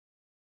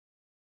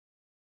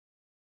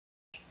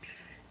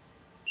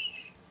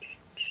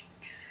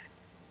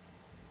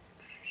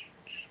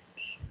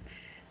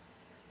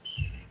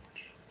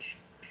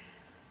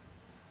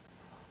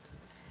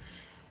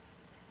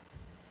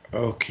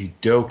Okie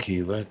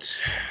dokie, let's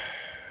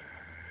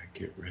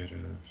get rid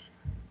of,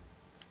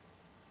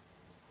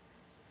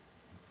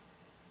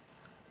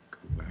 go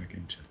back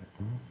into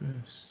the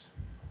office.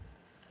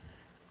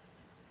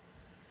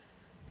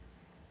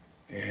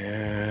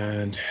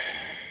 And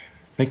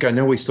I think I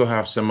know we still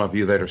have some of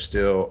you that are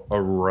still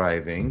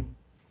arriving.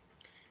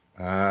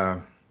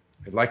 I'd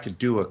like to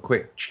do a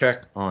quick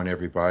check on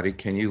everybody.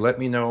 Can you let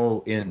me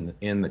know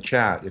in the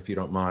chat, if you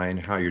don't mind,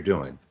 how you're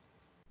doing?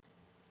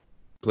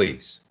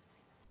 Please.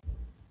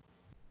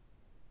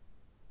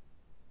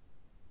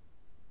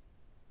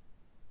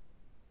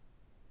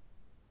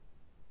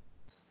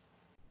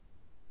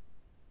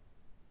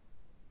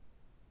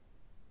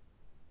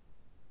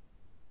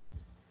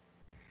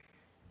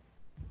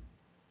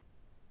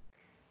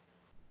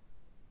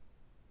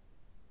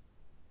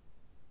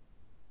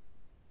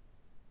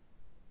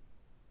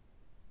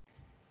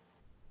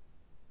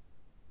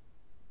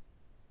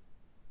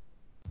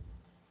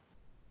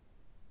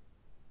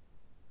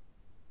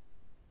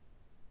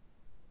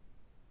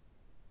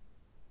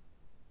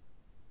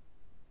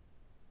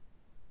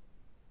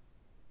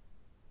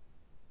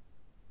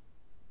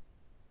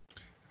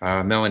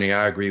 Melanie,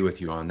 I agree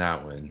with you on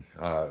that one.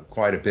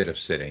 Quite a bit of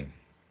sitting.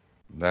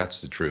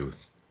 That's the truth.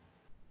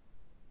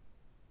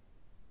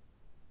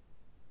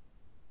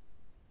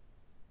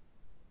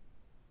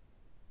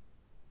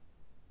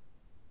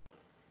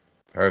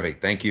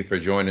 Perfect. Thank you for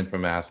joining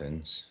from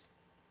Athens.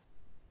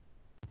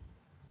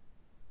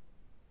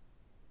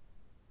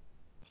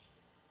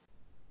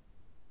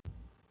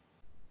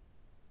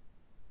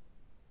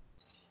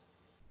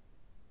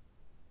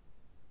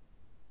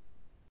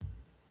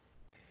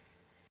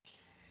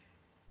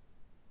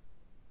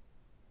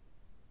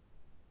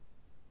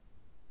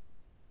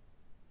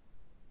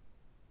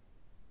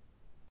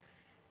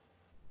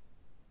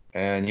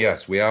 And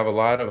yes, we have a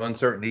lot of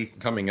uncertainty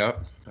coming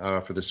up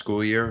for the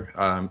school year.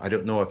 I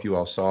don't know if you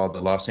all saw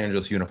the Los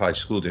Angeles Unified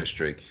School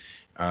District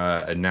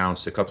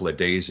announced a couple of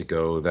days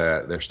ago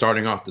that they're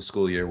starting off the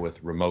school year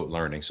with remote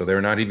learning. So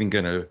they're not even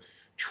going to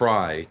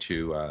try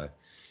to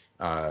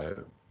uh,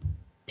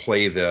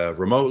 play the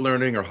remote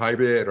learning or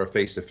hybrid or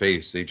face to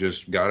face. They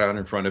just got out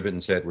in front of it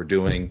and said, we're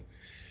going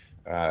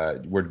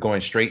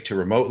straight to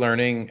remote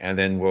learning, and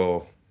then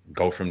we'll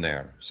go from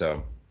there.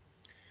 So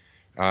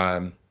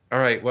all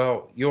right,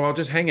 well, you all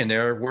just hang in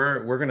there.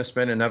 We're going to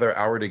spend another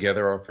hour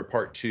together for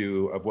part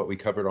two of what we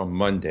covered on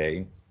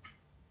Monday.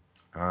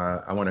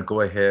 I want to go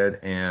ahead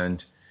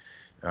and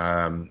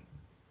um,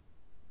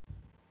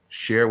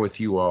 share with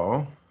you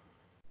all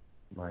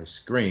my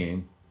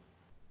screen.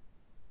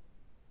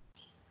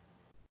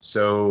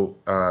 So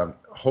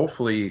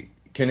hopefully,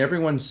 can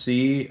everyone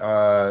see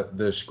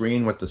the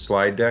screen with the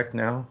slide deck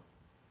now?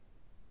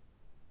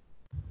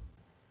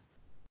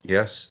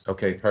 Yes?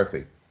 Okay,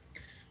 perfect.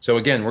 So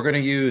again, we're going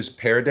to use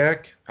Pear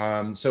Deck.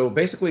 So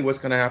basically what's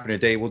going to happen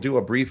today, we'll do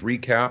a brief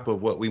recap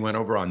of what we went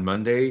over on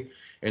Monday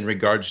in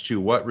regards to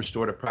what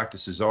restorative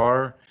practices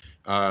are,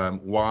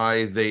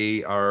 why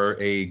they are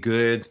a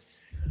good,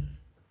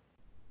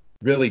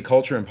 really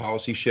culture and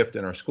policy shift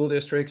in our school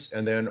districts,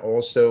 and then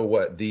also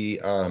what the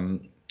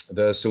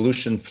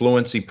solution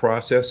fluency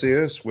process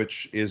is,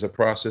 which is a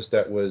process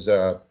that was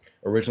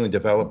originally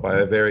developed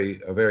by a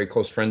very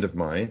close friend of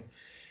mine.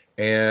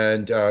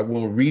 And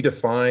we'll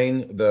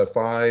redefine the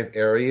 5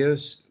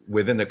 areas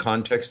within the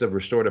context of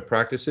restorative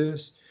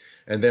practices.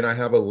 And then I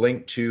have a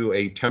link to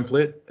a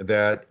template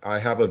that I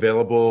have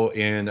available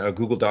in a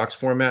Google Docs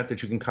format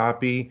that you can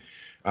copy.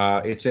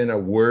 It's in a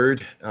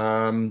Word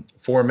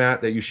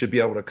format that you should be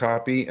able to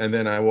copy. And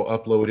then I will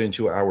upload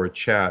into our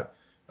chat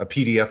a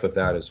PDF of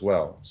that as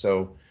well.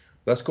 So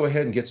let's go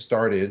ahead and get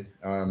started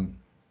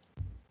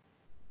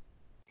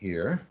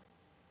here.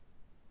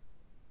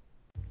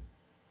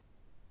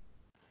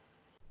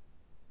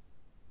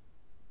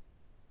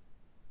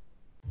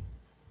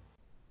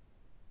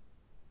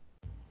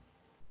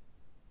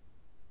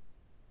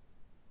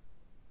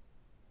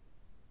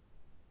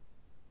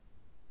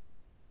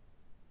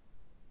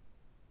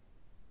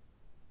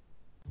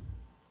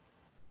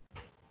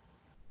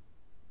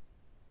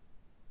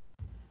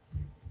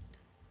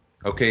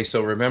 Okay,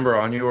 so remember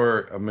on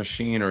your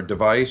machine or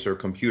device or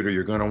computer,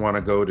 you're going to want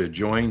to go to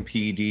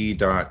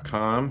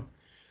joinpd.com,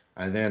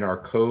 and then our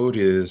code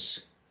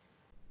is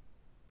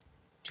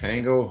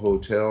Tango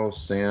Hotel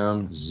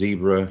Sam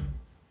Zebra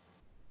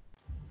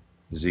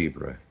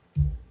Zebra.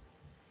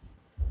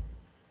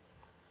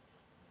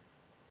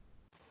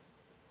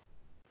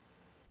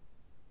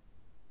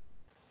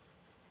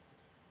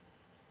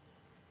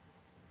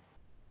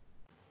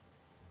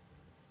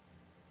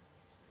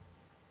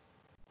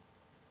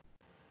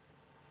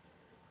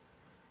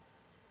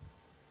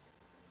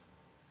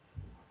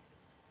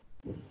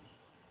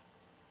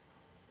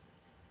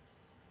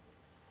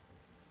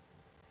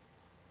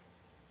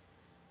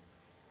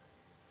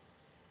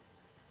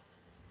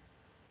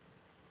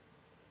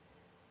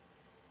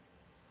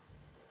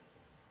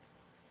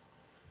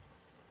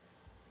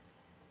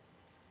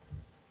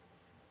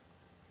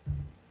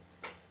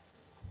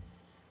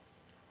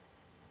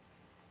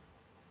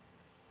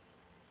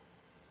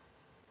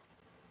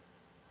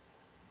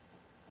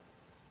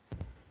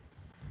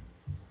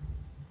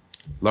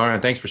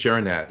 Lauren, thanks for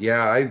sharing that.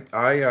 Yeah,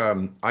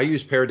 I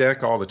use Pear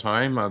Deck all the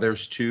time.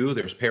 There's two.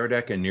 There's Pear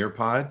Deck and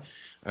Nearpod,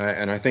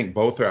 and I think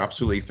both are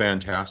absolutely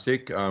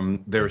fantastic.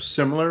 They're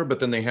similar,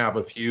 but then they have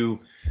a few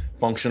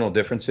functional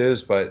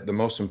differences. But the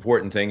most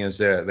important thing is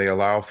that they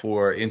allow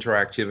for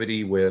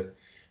interactivity with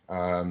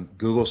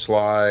Google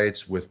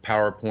Slides, with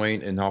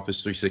PowerPoint and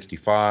Office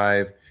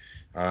 365.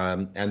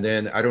 And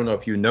then I don't know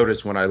if you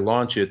noticed when I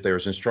launch it,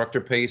 there's instructor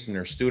pace and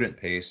there's student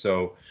pace.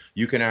 So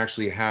you can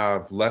actually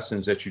have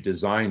lessons that you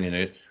design in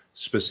it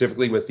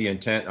specifically with the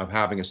intent of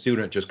having a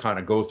student just kind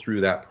of go through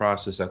that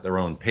process at their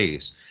own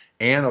pace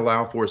and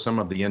allow for some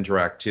of the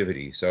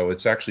interactivity. So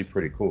it's actually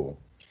pretty cool.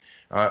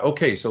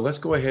 Okay, so let's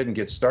go ahead and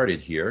get started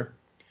here.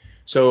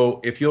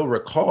 So if you'll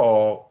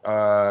recall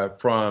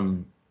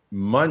from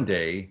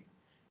Monday,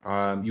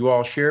 you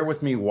all share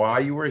with me why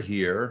you were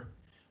here.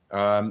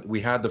 We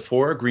had the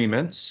 4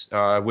 agreements,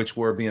 which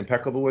were be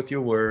impeccable with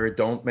your word,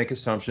 don't make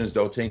assumptions,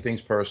 don't take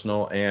things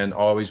personal, and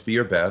always be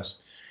your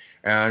best.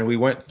 And we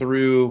went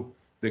through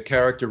the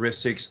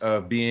characteristics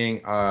of being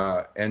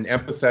an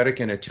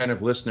empathetic and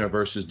attentive listener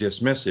versus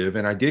dismissive.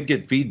 And I did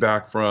get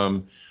feedback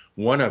from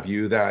one of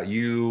you that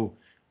you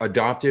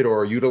adopted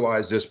or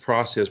utilized this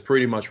process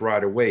pretty much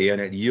right away, and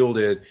it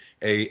yielded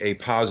a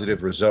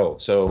positive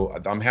result. So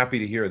I'm happy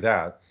to hear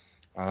that.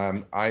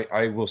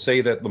 I will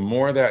say that the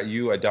more that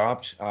you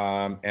adopt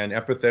an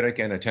empathetic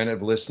and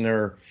attentive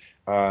listener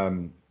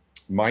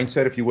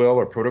mindset, if you will,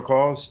 or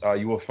protocols,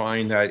 you will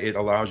find that it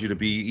allows you to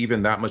be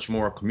even that much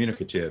more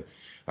communicative,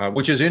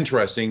 which is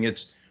interesting.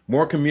 It's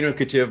more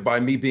communicative by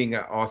me being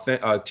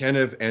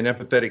attentive and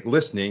empathetic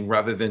listening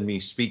rather than me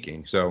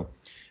speaking. So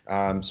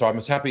I'm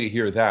just happy to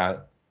hear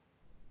that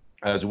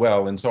as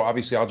well. And so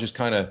obviously I'll just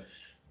kind of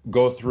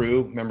go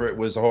through. Remember, it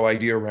was the whole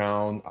idea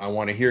around I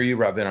want to hear you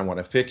rather than I want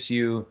to fix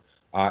you.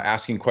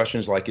 Asking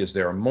questions like, is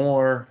there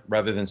more,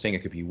 rather than saying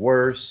it could be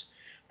worse.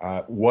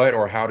 What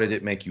or how did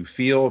it make you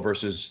feel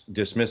versus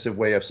dismissive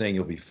way of saying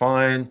you'll be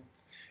fine.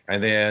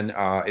 And then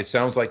it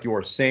sounds like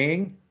you're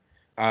saying,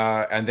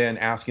 and then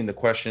asking the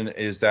question,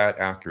 is that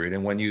accurate?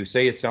 And when you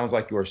say it sounds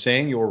like you're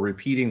saying, you're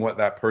repeating what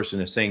that person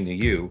is saying to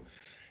you.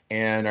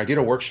 And I did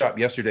a workshop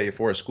yesterday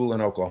for a school in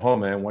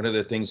Oklahoma. And one of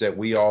the things that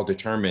we all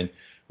determined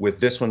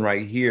with this one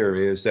right here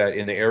is that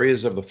in the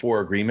areas of the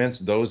 4 agreements,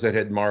 those that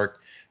had marked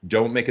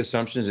don't make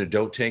assumptions or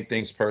don't take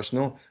things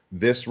personal,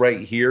 this right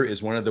here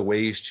is one of the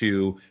ways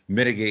to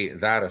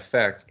mitigate that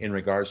effect in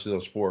regards to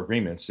those 4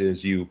 agreements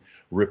is you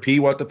repeat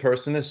what the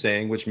person is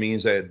saying, which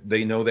means that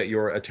they know that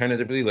you're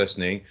attentively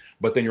listening,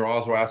 but then you're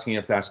also asking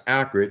if that's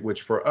accurate,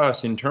 which for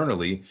us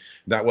internally,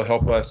 that will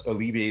help us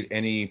alleviate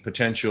any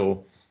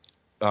potential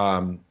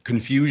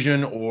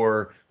confusion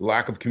or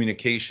lack of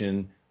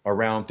communication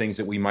around things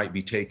that we might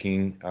be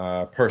taking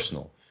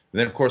personal. And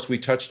then, of course, we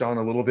touched on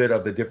a little bit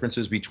of the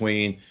differences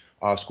between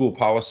school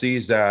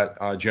policies that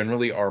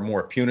generally are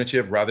more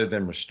punitive rather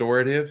than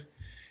restorative.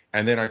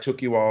 And then I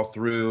took you all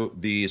through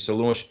the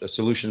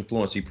solution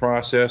fluency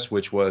process,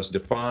 which was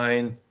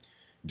define,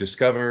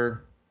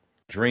 discover,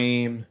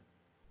 dream,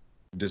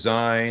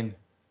 design,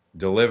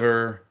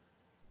 deliver,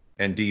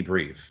 and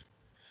debrief.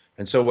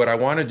 And so what I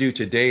want to do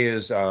today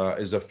is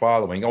the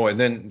following. Oh, and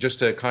then just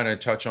to kind of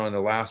touch on the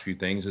last few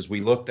things is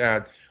we looked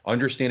at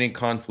understanding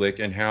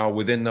conflict and how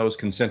within those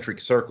concentric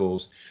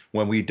circles,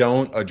 when we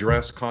don't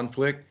address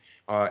conflict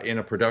in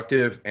a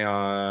productive,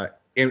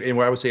 in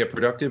what I would say a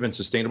productive and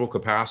sustainable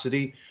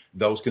capacity,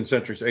 those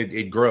concentric,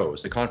 it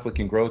grows. The conflict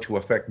can grow to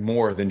affect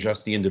more than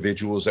just the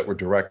individuals that were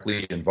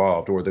directly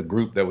involved or the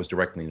group that was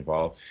directly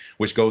involved,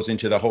 which goes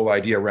into the whole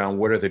idea around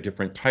what are the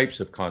different types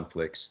of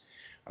conflicts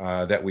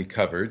that we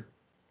covered.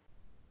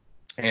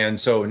 And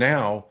so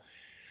now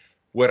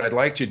what I'd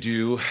like to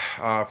do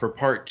for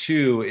part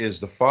 2 is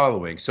the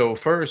following. So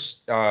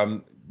first,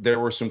 there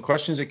were some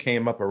questions that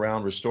came up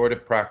around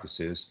restorative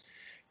practices.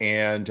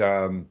 And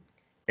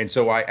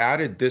so I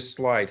added this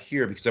slide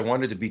here because I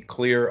wanted to be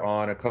clear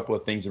on a couple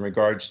of things in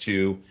regards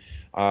to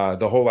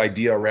the whole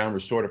idea around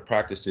restorative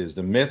practices,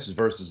 the myths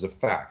versus the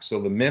facts. So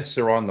the myths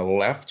are on the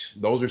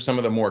left. Those are some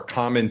of the more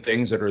common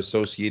things that are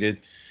associated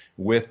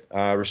with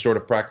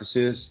restorative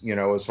practices, you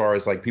know, as far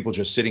as like people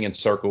just sitting in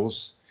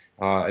circles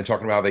and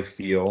talking about how they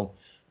feel,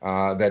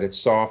 that it's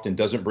soft and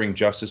doesn't bring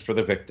justice for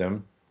the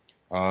victim,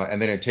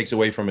 and then it takes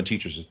away from a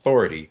teacher's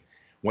authority,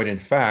 when in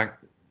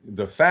fact,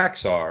 the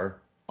facts are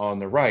on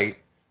the right,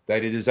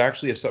 that it is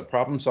actually a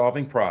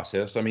problem-solving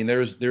process. I mean,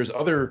 there's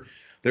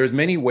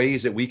many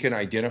ways that we can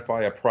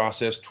identify a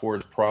process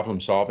towards problem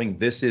solving.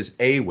 This is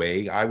a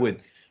way. I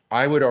would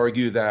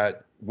argue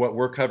that what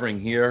we're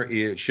covering here,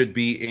 it should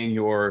be in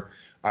your,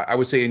 I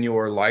would say in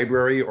your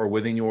library or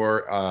within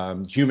your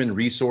human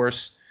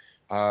resource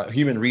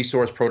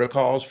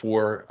protocols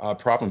for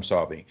problem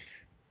solving.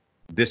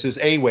 This is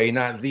a way,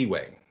 not the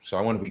way. So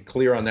I want to be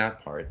clear on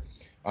that part.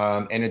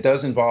 And it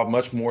does involve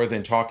much more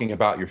than talking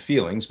about your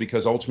feelings,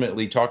 because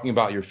ultimately talking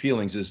about your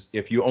feelings is,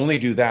 if you only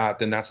do that,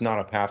 then that's not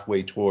a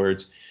pathway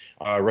towards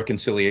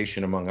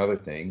reconciliation, among other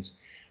things.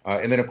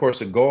 And then, of course,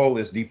 the goal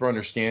is deeper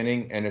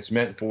understanding, and it's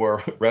meant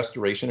for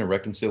restoration and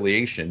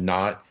reconciliation,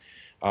 not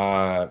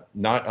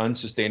not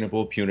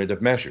unsustainable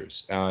punitive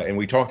measures. And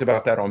we talked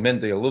about that on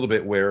Monday a little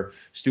bit, where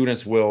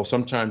students will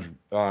sometimes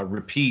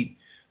repeat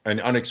an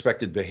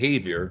unexpected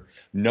behavior,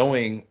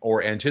 knowing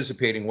or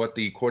anticipating what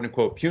the quote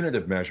unquote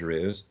punitive measure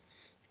is.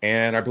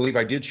 And I believe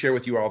I did share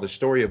with you all the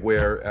story of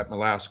where at my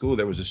last school,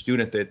 there was a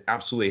student that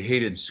absolutely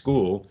hated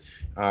school,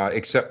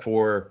 except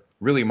for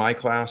really my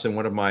class and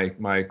one of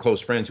my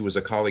close friends who was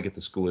a colleague at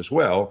the school as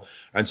well.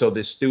 And so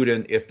this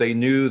student, if they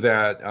knew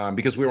that,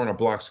 because we were on a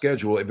block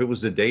schedule, if it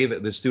was the day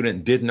that the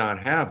student did not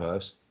have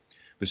us,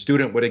 the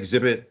student would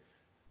exhibit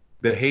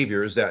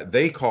behaviors that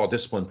they call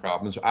discipline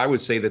problems. I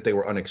would say that they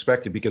were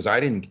unexpected because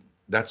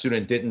that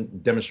student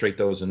didn't demonstrate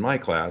those in my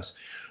class,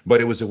 but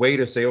it was a way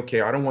to say,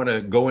 okay, I don't want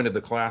to go into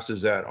the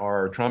classes that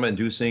are trauma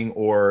inducing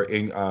or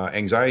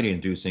anxiety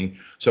inducing.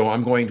 So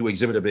I'm going to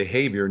exhibit a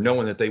behavior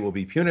knowing that they will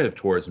be punitive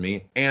towards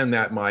me and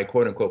that my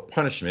quote unquote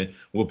punishment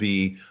will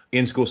be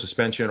in school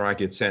suspension or I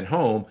get sent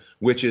home,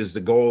 which is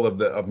the goal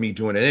of me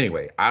doing it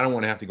anyway. I don't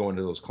want to have to go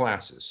into those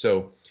classes.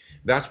 So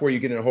that's where you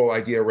get a whole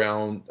idea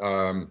around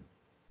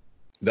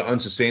the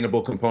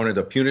unsustainable component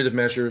of punitive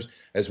measures,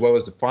 as well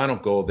as the final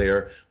goal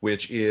there,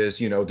 which is,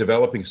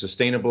 developing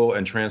sustainable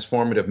and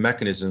transformative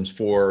mechanisms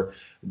for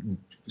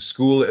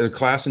school,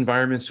 class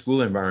environments,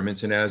 school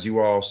environments. And as you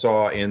all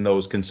saw in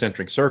those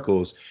concentric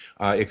circles,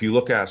 if you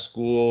look at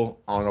school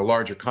on a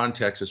larger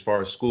context, as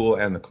far as school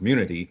and the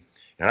community,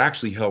 it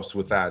actually helps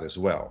with that as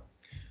well.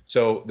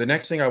 So the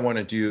next thing I want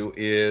to do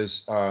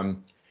is,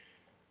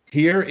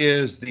 here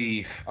is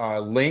the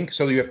link.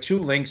 So you have two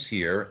links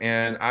here,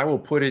 and I will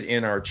put it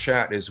in our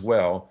chat as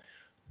well,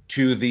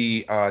 to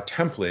the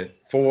template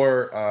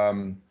for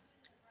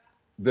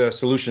the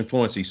solution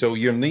fluency. So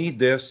you'll need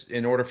this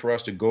in order for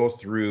us to go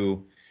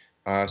through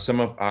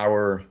some of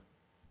our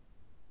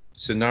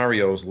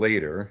scenarios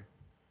later.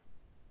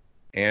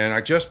 And I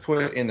just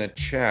put it in the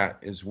chat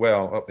as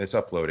well. Oh, it's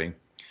uploading.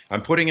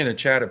 I'm putting in the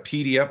chat a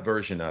PDF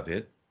version of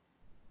it.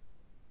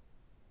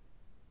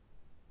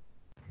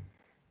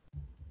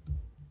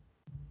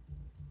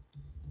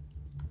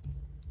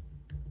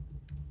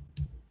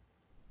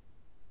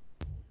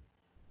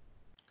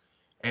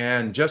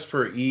 And just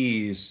for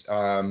ease,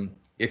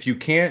 if you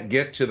can't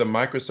get to the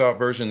Microsoft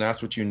version,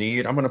 that's what you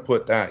need. I'm going to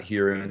put that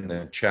here in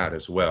the chat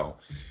as well.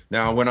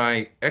 Now, when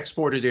I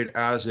exported it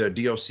as a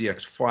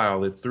docx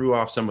file, it threw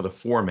off some of the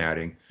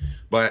formatting,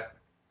 but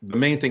the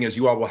main thing is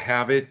you all will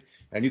have it,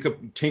 and you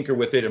could tinker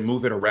with it and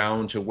move it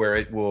around to where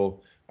it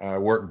will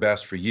work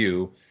best for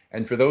you.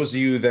 And for those of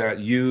you that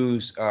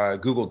use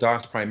Google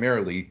Docs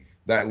primarily,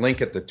 that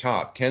link at the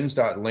top,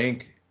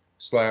 kens.link/rpd5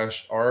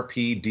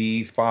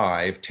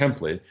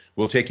 template,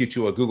 will take you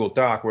to a Google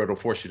Doc where it'll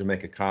force you to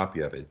make a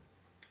copy of it.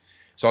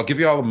 So I'll give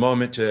you all a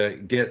moment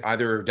to get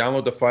either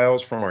download the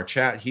files from our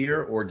chat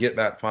here or get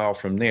that file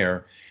from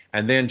there.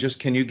 And then just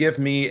can you give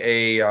me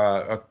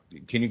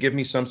can you give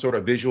me some sort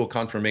of visual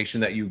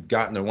confirmation that you've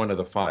gotten one of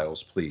the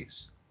files,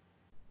 please?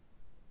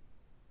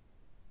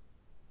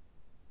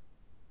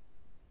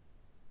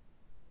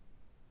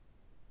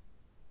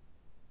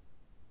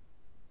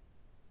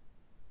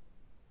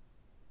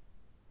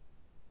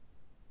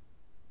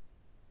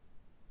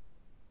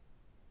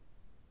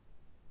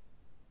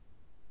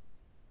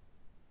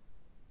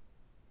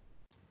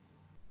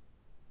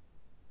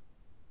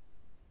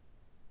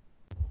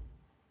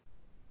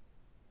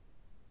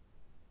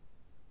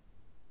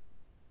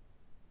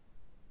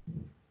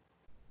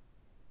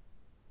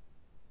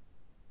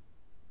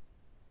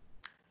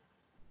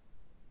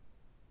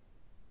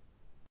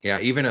 Yeah,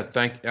 even a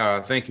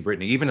thank you,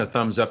 Brittany. Even a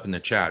thumbs up in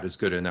the chat is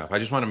good enough. I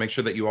just want to make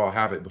sure that you all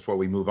have it before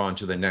we move on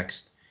to the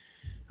next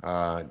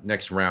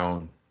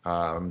round.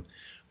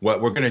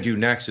 What we're going to do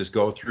next is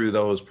go through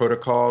those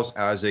protocols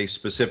as they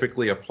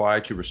specifically apply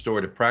to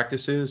restorative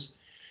practices.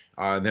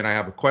 Then I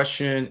have a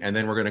question, and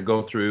then we're going to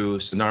go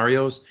through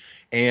scenarios.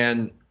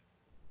 And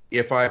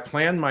if I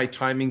plan my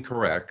timing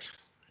correct,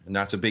 and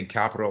that's a big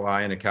capital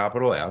I and a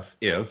capital F,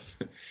 if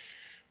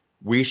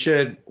we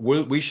should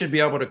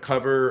be able to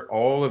cover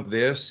all of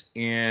this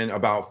in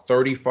about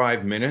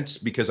 35 minutes,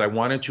 because I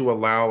wanted to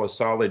allow a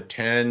solid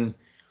 10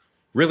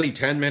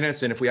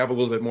 minutes, and if we have a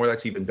little bit more,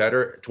 that's even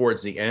better,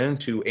 towards the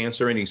end to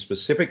answer any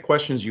specific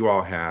questions you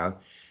all have.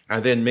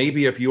 And then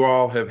maybe if you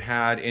all have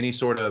had any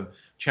sort of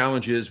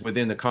challenges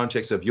within the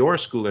context of your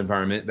school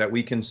environment, that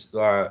we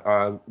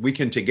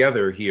can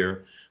together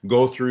here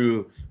go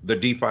through the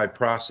D5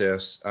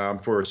 process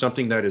for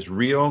something that is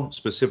real,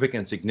 specific,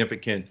 and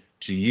significant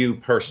to you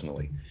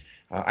personally.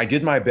 I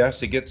did my best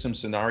to get some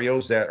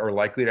scenarios that are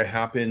likely to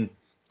happen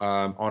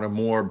on a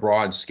more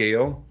broad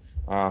scale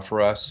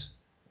for us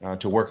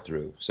to work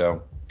through.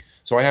 So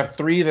I have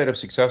 3 that have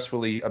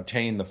successfully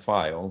obtained the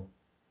file.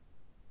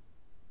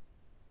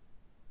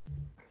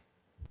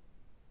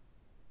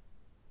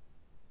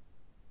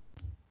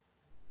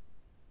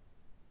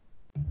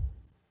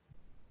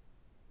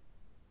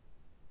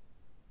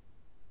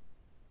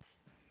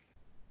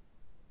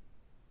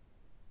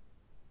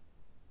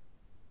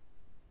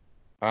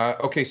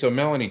 Okay, so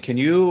Melanie, can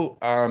you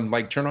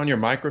like turn on your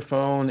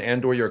microphone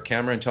and or your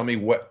camera and tell me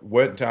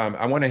what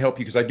I want to help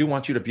you because I do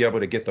want you to be able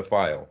to get the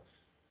file.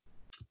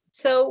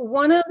 So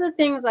one of the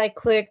things I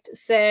clicked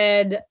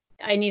said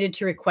I needed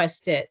to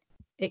request it.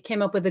 It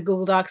came up with a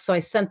Google Doc, so I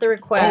sent the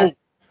request.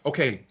 Oh,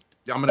 okay.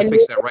 I'm going to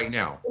fix that right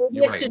now.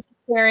 You're It's right. just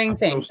a sharing I'm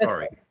thing. so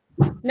sorry.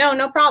 No,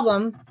 no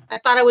problem. I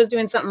thought I was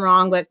doing something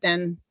wrong, but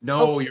then.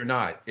 No, you're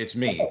not. It's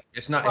me.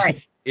 It's not. All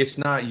right. It's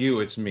not you.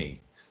 It's me.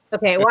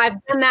 Okay. Well,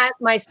 I've done that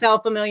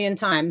myself a million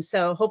times,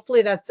 so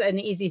hopefully that's an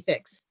easy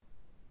fix.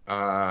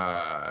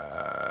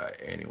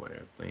 Anyone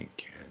think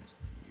can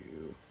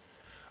you?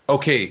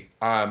 Okay.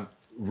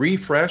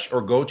 Refresh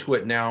or go to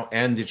it now,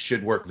 and it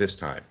should work this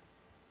time.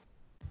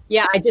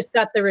 Yeah, I just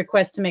got the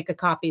request to make a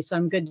copy, so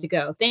I'm good to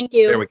go. Thank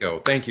you. There we go.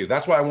 Thank you.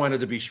 That's why I wanted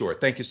to be sure.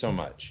 Thank you so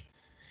much.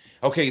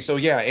 Okay, so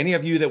yeah, any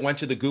of you that went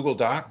to the Google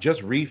Doc,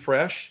 just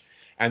refresh,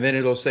 and then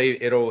it'll say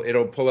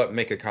it'll pull up,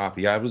 make a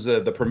copy. I was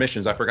the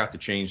permissions. I forgot to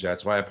change that,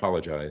 so I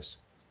apologize.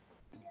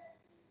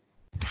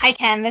 Hi,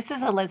 Ken. This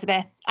is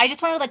Elizabeth. I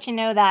just wanted to let you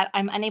know that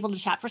I'm unable to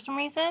chat for some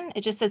reason.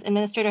 It just says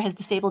administrator has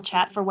disabled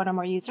chat for one or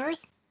more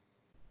users.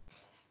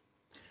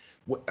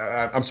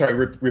 I'm sorry,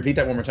 repeat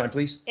that one more time,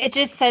 please. It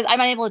just says I'm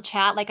unable to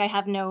chat, like I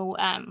have no,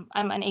 I'm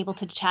unable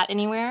to chat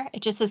anywhere.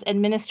 It just says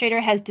administrator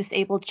has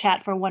disabled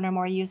chat for one or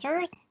more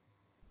users.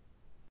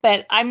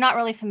 But I'm not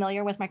really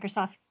familiar with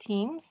Microsoft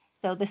Teams.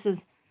 So this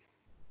is,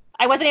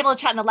 I wasn't able to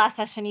chat in the last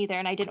session either.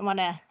 And I didn't want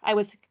to, I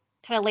was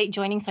kind of late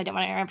joining, so I didn't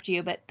want to interrupt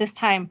you. But this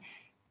time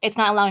it's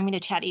not allowing me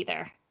to chat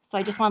either. So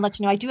I just want to let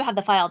you know I do have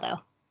the file though.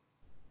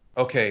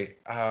 Okay.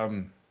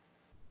 Hang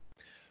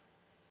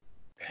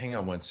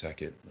on one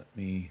second. Let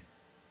me.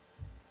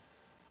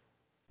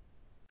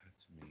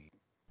 That's me.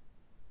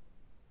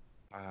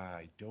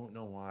 I don't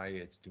know why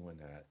it's doing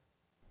that.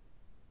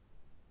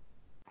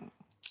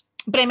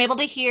 But I'm able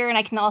to hear, and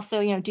I can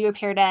also, do a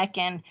peer deck,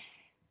 and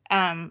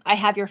I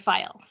have your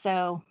file.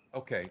 So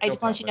okay, I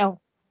just want you to know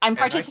I'm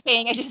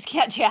participating. I just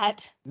can't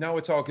chat. No,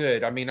 it's all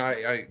good. I mean,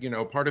 I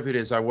part of it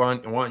is I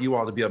want you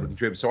all to be able to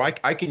contribute. So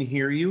I can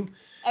hear you.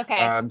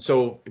 Okay.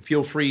 So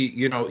feel free,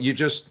 you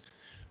just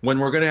when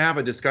we're going to have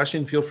a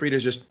discussion, feel free to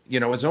just,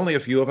 it's only a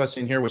few of us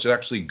in here, which is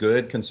actually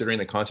good considering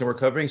the content we're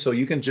covering. So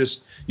you can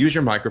just use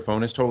your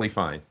microphone. It's totally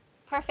fine.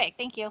 Perfect.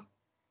 Thank you.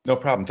 No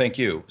problem. Thank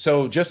you.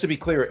 So just to be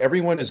clear,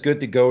 everyone is good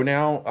to go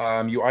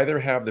now. You either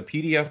have the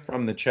PDF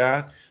from the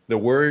chat, the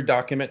Word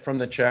document from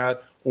the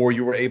chat, or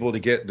you were able to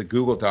get the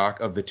Google Doc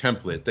of the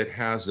template that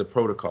has the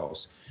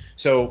protocols.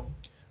 So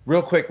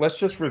real quick, let's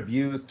just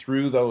review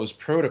through those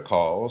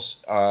protocols,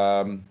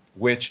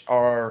 which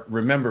are,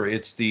 remember,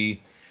 it's the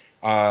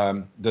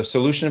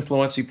solution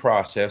fluency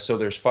process. So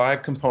there's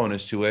 5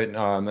 components to it.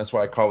 That's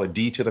why I call it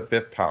D to the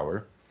 5th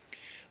power.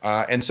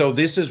 And so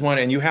this is one,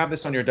 and you have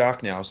this on your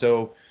doc now.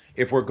 So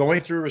if we're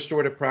going through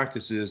restorative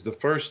practices, the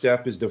first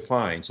step is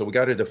define. So we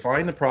got to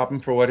define the problem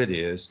for what it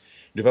is,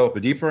 develop a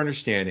deeper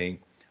understanding,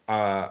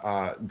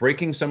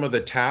 breaking some of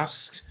the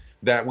tasks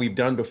that we've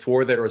done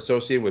before that are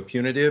associated with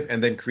punitive,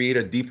 and then create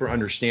a deeper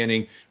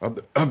understanding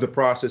of the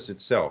process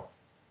itself.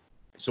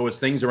 So it's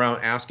things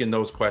around asking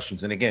those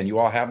questions. And again, you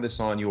all have this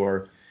on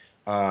your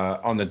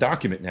on the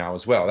document now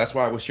as well. That's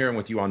why I was sharing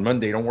with you on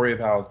Monday. Don't worry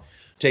about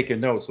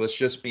taking notes. Let's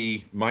just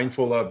be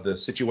mindful of the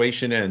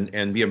situation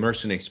and be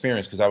immersed in the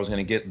experience, because I was going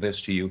to get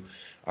this to you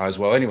as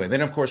well. Anyway,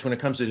 then of course, when it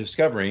comes to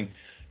discovering,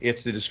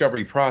 it's the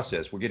discovery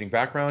process. We're getting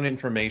background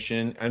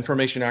information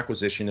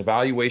acquisition,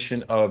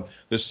 evaluation of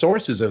the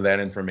sources of that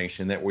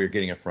information that we're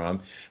getting it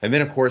from. And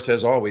then of course,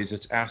 as always,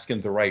 it's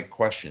asking the right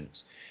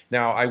questions.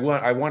 Now, I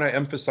want to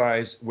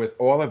emphasize with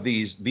all of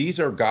these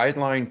are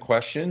guideline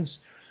questions.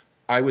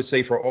 I would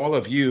say for all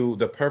of you,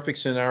 the perfect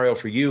scenario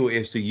for you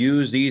is to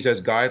use these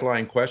as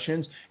guideline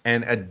questions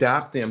and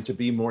adapt them to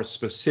be more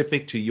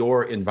specific to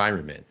your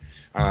environment.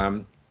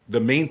 The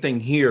main thing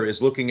here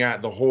is looking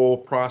at the whole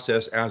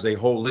process as a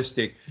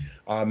holistic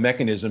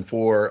mechanism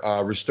for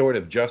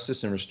restorative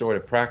justice and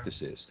restorative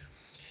practices.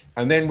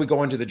 And then we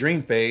go into the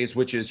dream phase,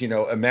 which is,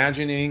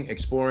 imagining,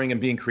 exploring,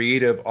 and being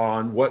creative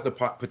on what the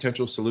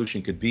potential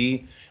solution could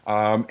be.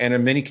 And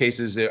in many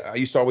cases, I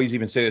used to always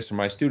even say this to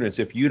my students,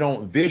 if you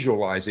don't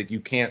visualize it, you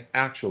can't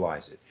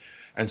actualize it.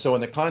 And so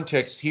in the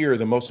context here,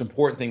 the most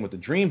important thing with the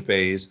dream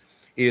phase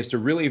is to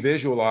really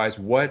visualize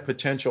what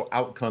potential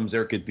outcomes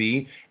there could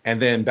be, and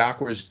then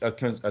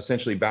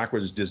essentially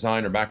backwards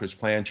design or backwards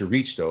plan to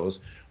reach those,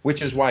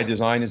 which is why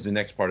design is the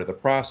next part of the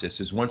process.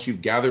 Is once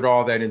you've gathered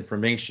all that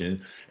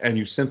information and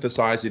you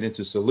synthesize it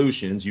into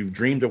solutions, you've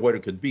dreamed of what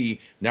it could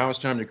be, now it's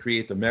time to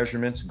create the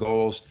measurements,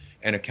 goals,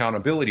 and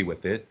accountability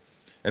with it.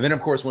 And then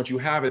of course, once you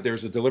have it,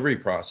 there's a delivery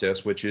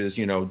process, which is,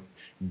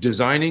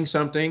 designing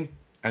something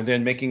and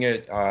then making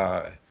it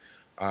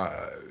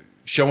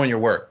showing your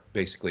work,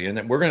 basically. And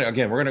then we're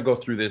gonna go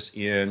through this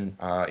in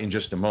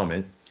just a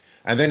moment.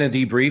 And then a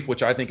debrief,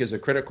 which I think is a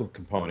critical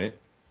component,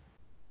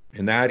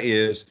 and that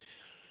is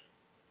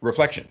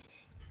reflection.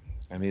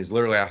 I mean, it's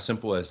literally as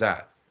simple as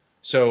that.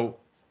 So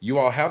you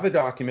all have the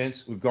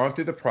documents. We've gone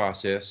through the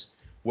process.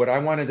 What I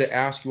wanted to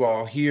ask you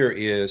all here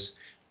is,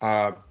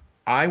 I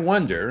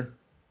wonder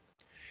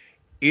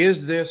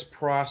is this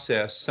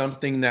process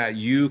something that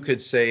you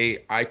could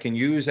say I can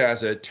use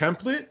as a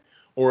template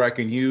or I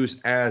can use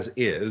as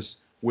is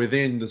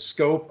within the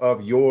scope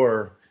of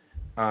your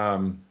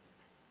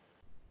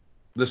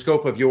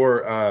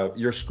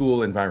your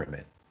school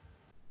environment?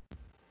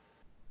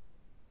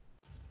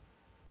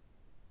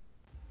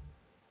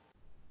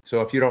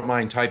 So if you don't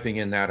mind typing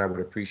in that, I would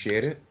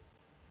appreciate it.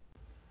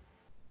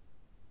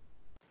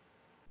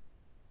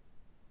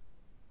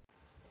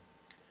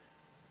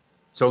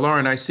 So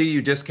Lauren, I see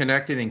you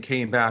disconnected and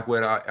came back.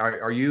 What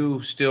are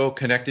you still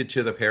connected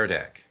to the Pear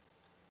Deck?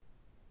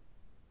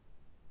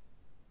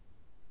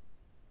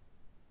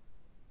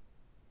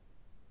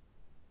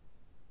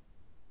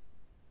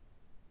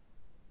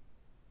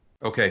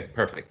 Okay,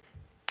 perfect.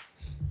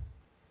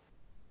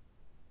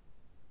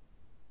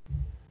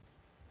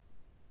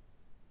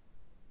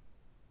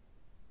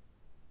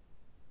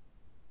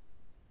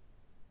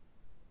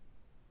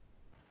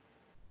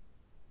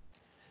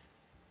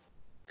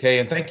 Okay,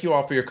 and thank you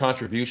all for your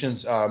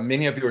contributions.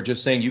 Many of you are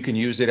just saying you can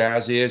use it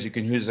as is, you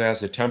can use it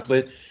as a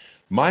template.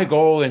 My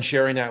goal in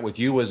sharing that with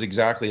you was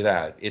exactly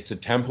that. It's a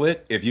template.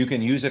 If you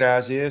can use it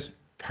as is,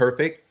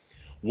 perfect.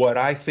 What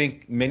I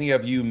think many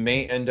of you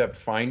may end up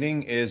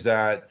finding is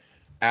that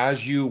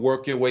as you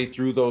work your way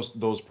through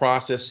those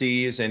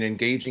processes and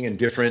engaging in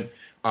different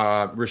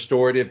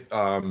restorative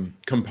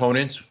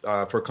components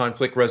for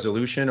conflict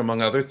resolution,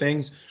 among other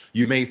things,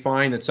 you may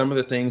find that some of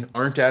the things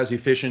aren't as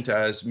efficient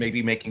as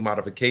maybe making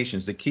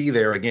modifications. The key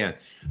there, again,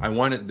 I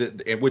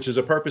wanted, which is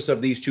the purpose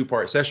of these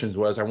two-part sessions,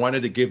 was I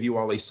wanted to give you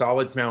all a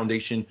solid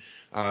foundation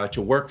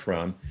to work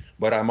from.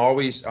 But I'm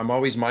always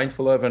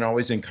mindful of and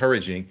always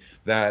encouraging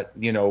that,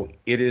 you know,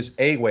 it is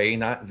a way,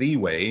 not the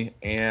way,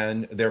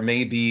 and there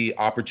may be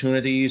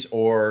opportunities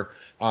or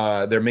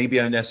there may be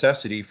a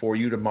necessity for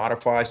you to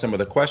modify some of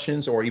the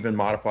questions or even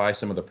modify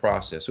some of the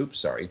process. Oops,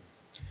 sorry.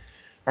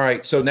 All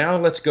right, so now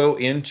let's go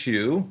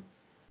into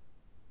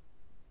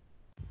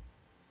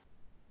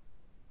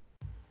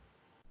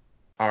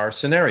our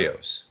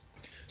scenarios.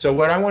 So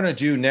what I want to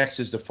do next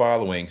is the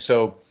following.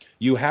 So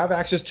you have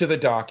access to the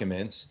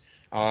documents.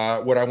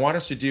 What I want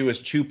us to do is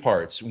two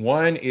parts.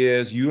 One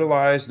is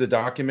utilize the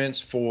documents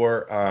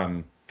for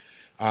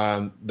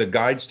the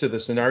guides to the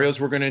scenarios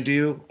we're going to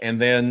do. And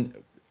then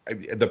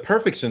the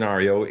perfect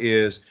scenario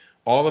is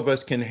all of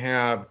us can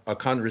have a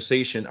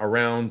conversation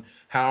around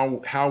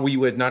how we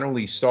would not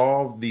only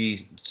solve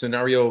the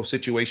scenario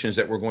situations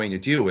that we're going to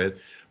deal with,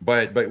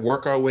 but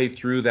work our way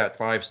through that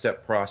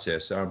 5-step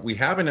process. We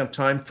have enough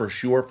time for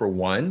sure for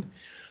one,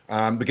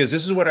 because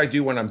this is what I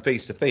do when I'm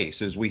face to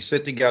face, is we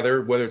sit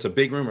together, whether it's a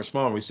big room or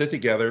small, we sit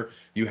together,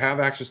 you have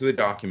access to the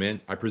document,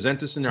 I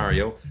present the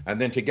scenario, and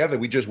then together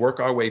we just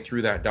work our way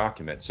through that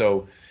document.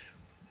 So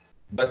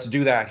let's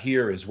do that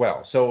here as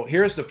well. So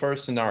here's the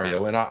first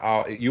scenario,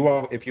 and you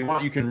all, if you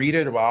want, you can read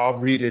it, or I'll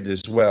read it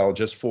as well,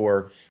 just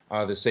for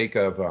the sake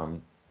of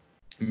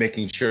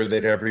making sure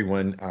that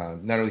everyone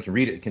not only can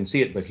read it, can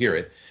see it, but hear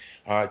it.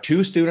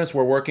 Two students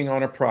were working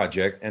on a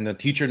project, and the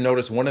teacher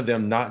noticed one of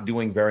them not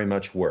doing very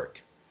much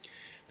work.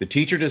 The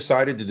teacher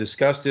decided to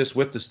discuss this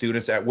with the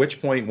students, at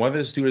which point one of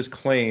the students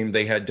claimed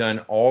they had done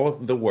all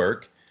of the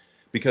work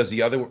because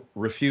the other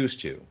refused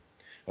to.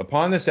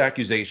 Upon this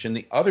accusation,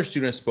 the other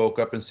student spoke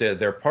up and said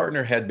their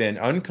partner had been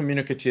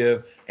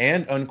uncommunicative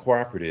and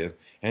uncooperative,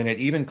 and had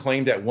even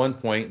claimed at one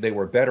point they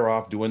were better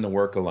off doing the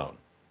work alone.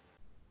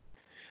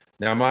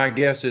 Now, my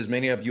guess is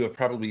many of you have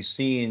probably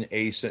seen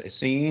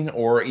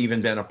or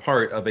even been a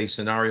part of a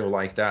scenario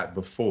like that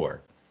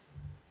before.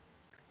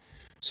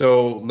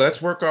 So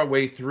let's work our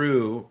way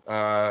through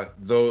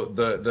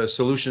the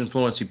solution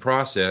fluency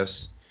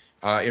process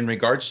in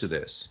regards to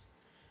this.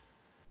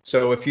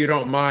 So if you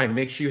don't mind,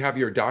 make sure you have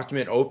your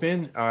document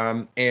open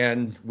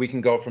and we can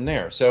go from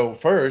there. So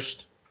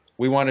first,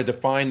 we want to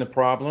define the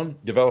problem,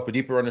 develop a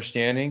deeper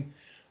understanding,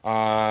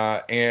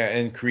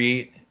 and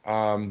create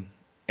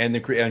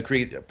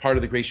create part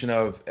of the creation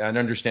of an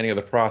understanding of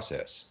the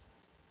process.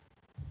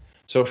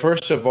 So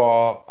first of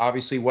all,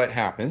 obviously, what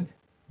happened?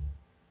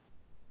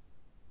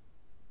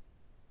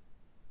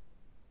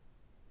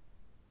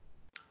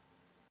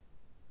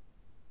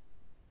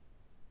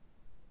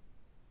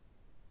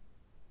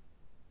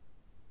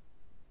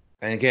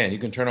 And again, you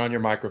can turn on your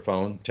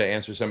microphone to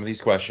answer some of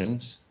these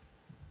questions.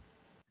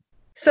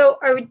 So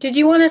did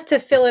you want us to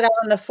fill it out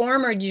on the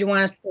form, or did you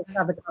want us to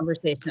have a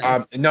conversation?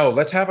 No,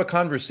 let's have a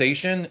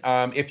conversation.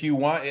 If you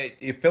want,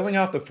 if filling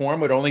out the form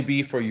would only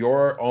be for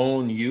your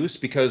own use,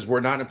 because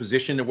we're not in a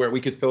position to where we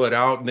could fill it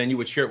out and then you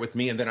would share it with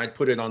me and then I'd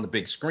put it on the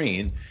big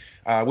screen,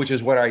 which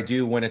is what I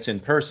do when it's in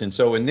person.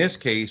 So in this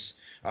case,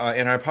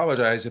 and I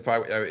apologize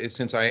if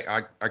since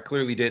I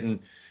clearly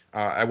didn't,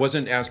 I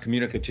wasn't as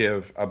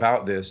communicative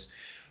about this.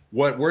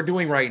 What we're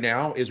doing right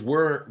now is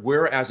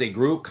we're as a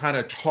group kind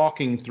of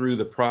talking through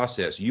the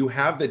process. You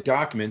have the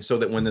document so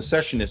that when the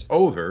session is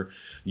over,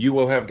 you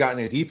will have gotten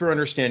a deeper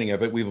understanding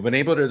of it. We've been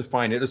able to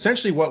define it.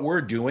 Essentially what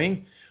we're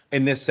doing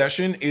in this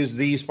session is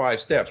these 5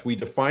 steps. We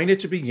define it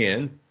to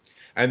begin.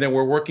 And then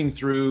we're working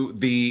through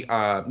the,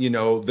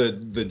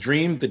 the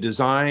dream, the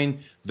design,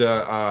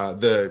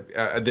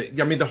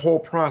 the whole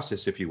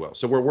process, if you will.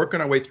 So we're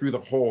working our way through the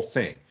whole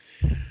thing.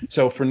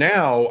 So for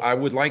now, I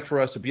would like for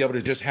us to be able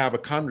to just have a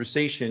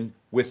conversation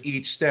with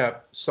each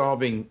step,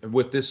 solving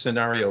with this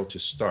scenario to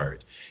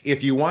start.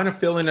 If you want to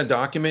fill in a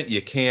document,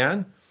 you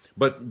can.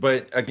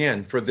 But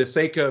again, for the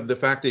sake of the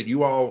fact that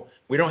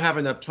we don't have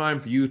enough time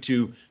for you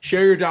to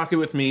share your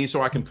document with me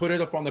so I can put it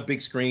up on the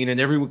big screen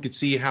and everyone could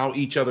see how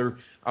each other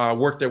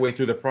worked their way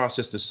through the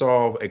process to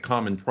solve a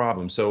common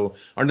problem. So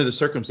under the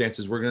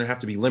circumstances, we're going to have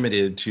to be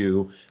limited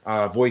to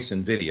voice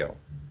and video.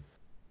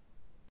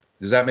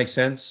 Does that make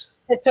sense?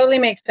 It totally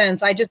makes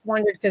sense. I just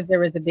wondered because there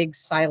was a big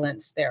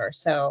silence there.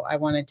 So I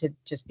wanted to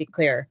just be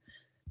clear.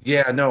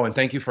 Yeah, no, and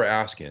thank you for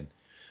asking.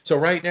 So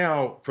right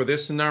now, for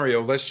this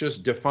scenario, let's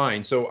just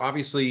define. So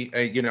obviously,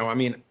 how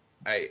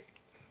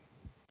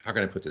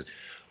can I put this?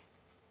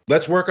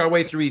 Let's work our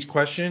way through each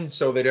question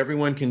so that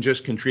everyone can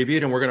just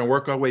contribute, and we're going to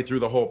work our way through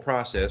the whole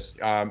process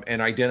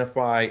and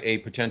identify a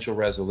potential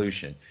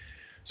resolution.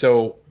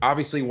 So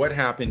obviously, what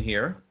happened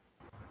here?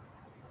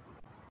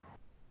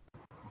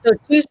 So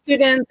 2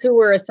 students who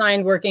were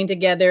assigned working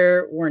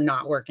together were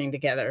not working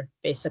together,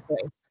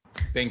 basically.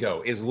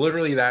 Bingo. Is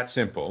literally that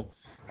simple.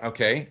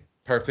 Okay,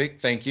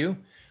 perfect. Thank you.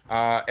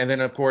 And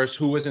then, of course,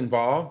 who was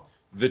involved?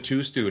 The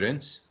 2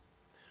 students.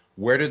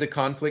 Where did the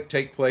conflict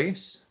take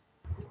place?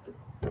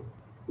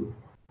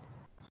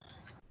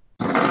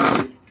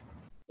 In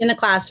the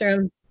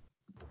classroom.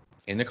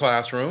 In the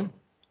classroom.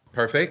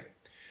 Perfect.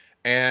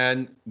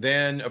 And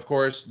then, of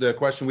course, the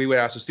question we would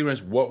ask the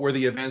students, what were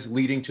the events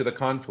leading to the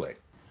conflict?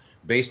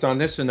 Based on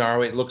this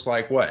scenario, it looks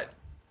like what?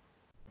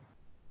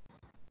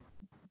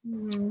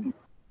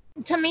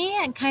 To me,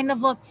 it kind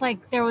of looks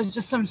like there was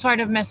just some sort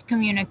of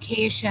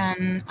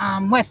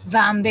miscommunication with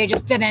them. They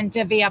just didn't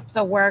divvy up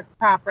the work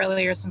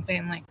properly or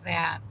something like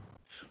that.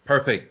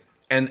 Perfect.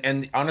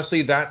 And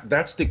honestly,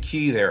 that's the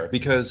key there,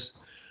 because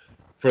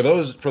for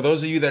those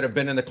of you that have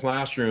been in the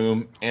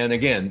classroom, and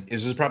again,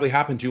 this has probably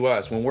happened to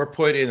us, when we're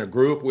put in a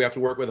group, we have to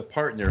work with a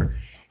partner.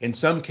 In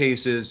some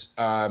cases,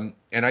 and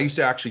I used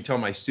to actually tell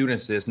my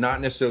students this, not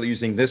necessarily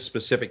using this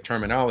specific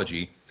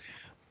terminology,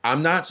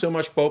 I'm not so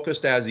much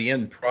focused as the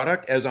end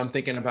product as I'm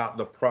thinking about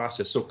the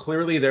process. So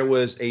clearly there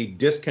was a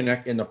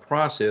disconnect in the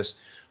process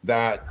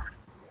that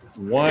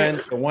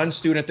the one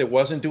student that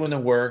wasn't doing the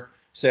work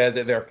said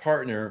that their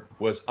partner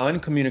was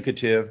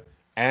uncommunicative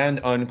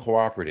and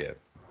uncooperative.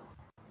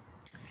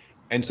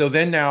 And so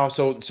then now,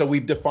 so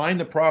we've defined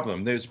the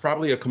problem. There's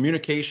probably a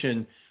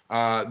communication.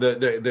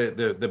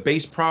 The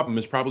base problem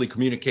is probably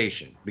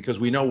communication, because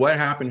we know what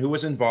happened, who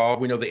was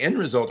involved. We know the end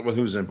result of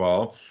who's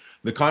involved.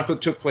 The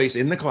conflict took place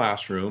in the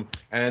classroom,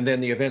 and then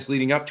the events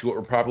leading up to it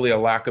were probably a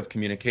lack of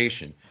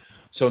communication.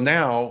 So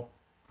now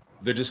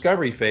the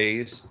discovery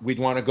phase, we'd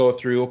want to go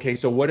through, okay,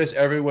 so what is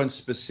everyone's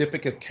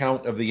specific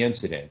account of the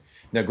incident?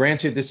 Now,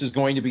 granted, this is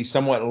going to be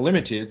somewhat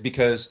limited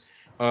because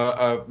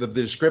of the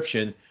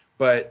description,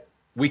 but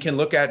we can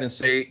look at it and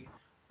say,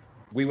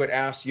 we would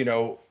ask,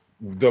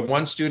 the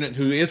one student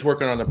who is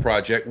working on the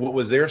project, what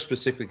was their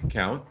specific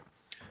account?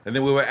 And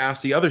then we would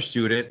ask the other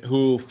student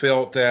who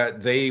felt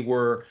that they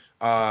were,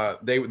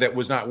 that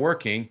was not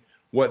working,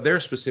 what their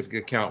specific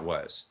account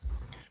was.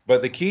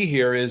 But the key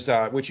here is,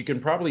 which you can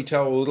probably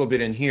tell a little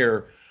bit in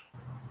here,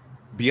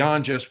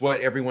 beyond just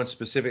what everyone's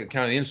specific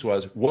account of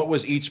was, what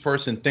was each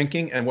person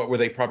thinking and what were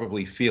they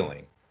probably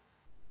feeling?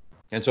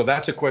 And so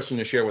that's a question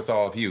to share with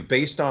all of you.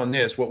 Based on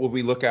this, what will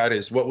we look at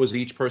is what was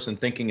each person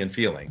thinking and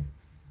feeling?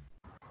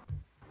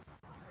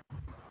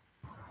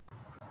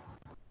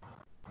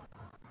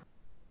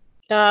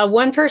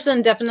 One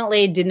person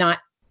definitely did not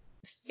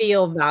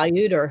feel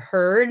valued or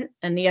heard,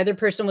 and the other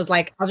person was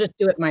like, I'll just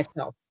do it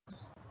myself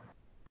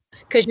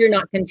because you're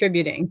not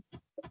contributing.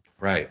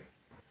 Right.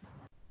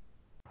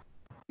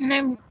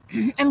 And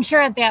I'm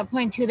sure at that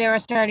point too, they were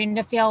starting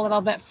to feel a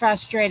little bit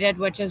frustrated,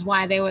 which is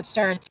why they would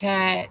start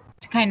to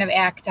kind of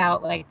act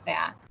out like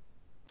that.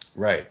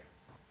 Right.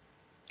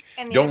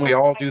 And Don't we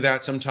all do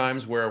that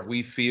sometimes, where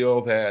we feel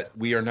that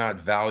we are not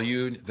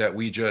valued, that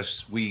we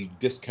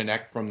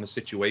disconnect from the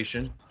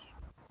situation?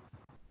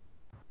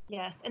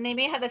 Yes, and they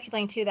may have the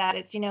feeling too that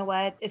it's,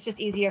 it's just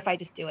easier if I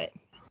just do it.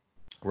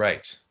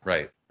 Right.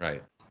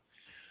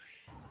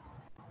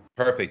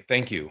 Perfect,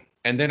 thank you.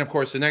 And then, of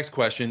course, the next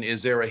question,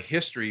 is there a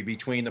history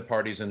between the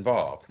parties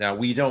involved? Now,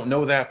 we don't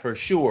know that for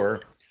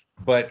sure,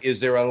 but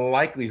is there a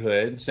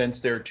likelihood,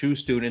 since there are 2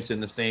 students in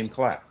the same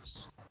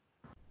class?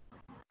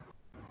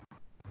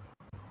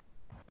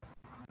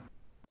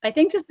 I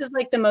think this is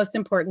like the most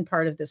important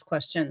part of this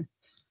question.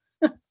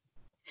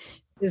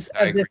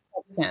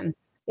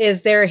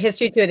 Is there a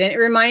history to it? And it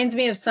reminds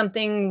me of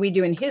something we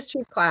do in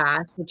history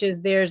class, which is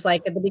there's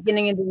like at the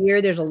beginning of the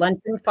year, there's a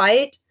luncheon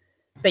fight,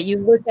 but you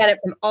look at it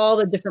from all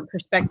the different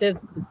perspectives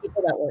of the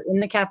people that were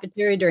in the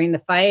cafeteria during the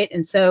fight.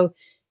 And so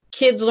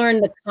kids learn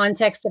the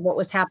context of what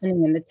was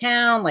happening in the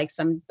town, like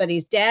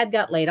somebody's dad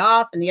got laid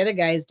off and the other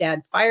guy's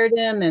dad fired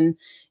him. And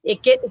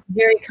it gets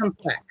very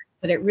complex,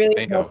 but it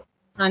really helps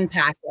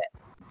unpack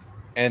it.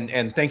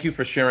 And thank you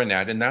for sharing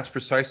that. And that's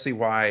precisely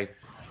why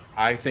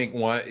I think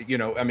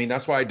I mean,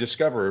 that's why I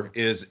discover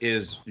is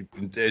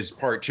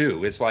part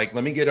two. It's like,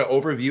 let me get an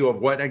overview of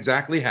what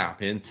exactly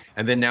happened,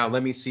 and then now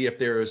let me see if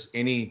there's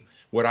any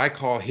what I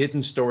call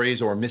hidden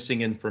stories or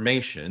missing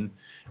information.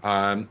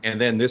 And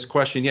then this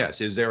question, yes,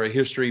 is there a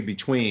history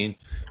between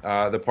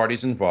the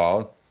parties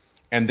involved?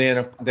 And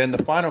then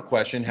the final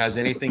question, has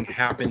anything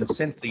happened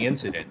since the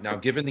incident? Now,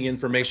 given the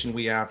information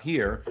we have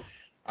here,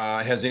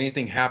 has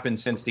anything happened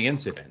since the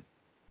incident?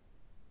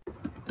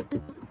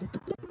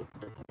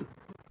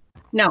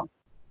 No.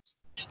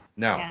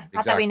 No, Yeah, not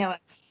exactly. that we know it.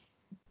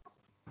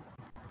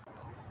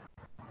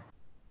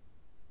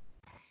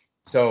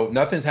 So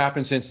nothing's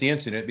happened since the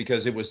incident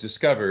because it was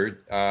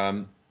discovered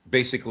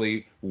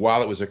basically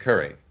while it was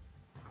occurring.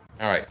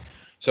 All right.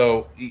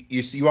 So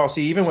you all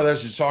see, even with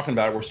us just talking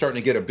about it, we're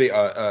starting to get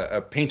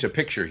a paint a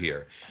picture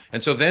here.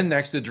 And so then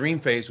next, the dream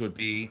phase would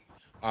be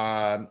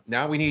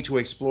now we need to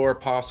explore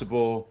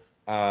possible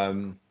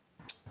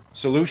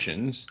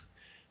solutions.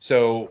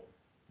 So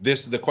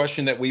the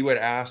question that we would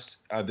ask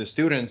the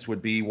students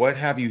would be, what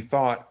have you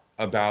thought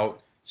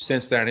about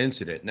since that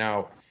incident?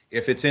 Now,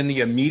 if it's in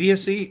the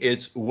immediacy,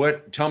 it's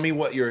tell me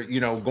what you're,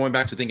 going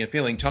back to think and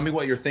feeling, tell me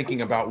what you're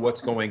thinking about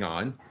what's going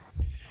on.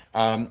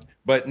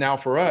 But now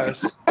for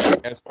us,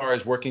 as far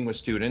as working with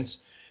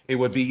students, it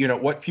would be,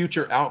 what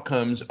future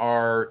outcomes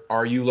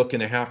are you looking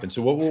to happen?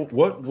 So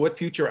what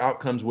future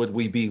outcomes would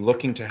we be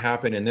looking to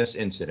happen in this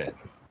incident?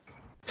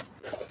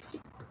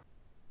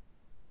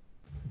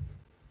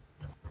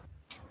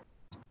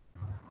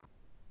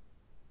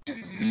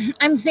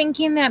 I'm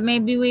thinking that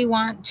maybe we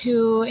want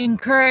to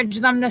encourage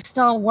them to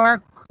still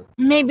work,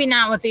 maybe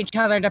not with each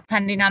other,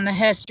 depending on the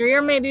history,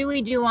 or maybe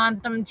we do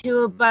want them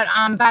to, but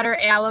better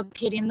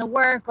allocating the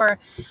work. Or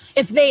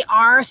if they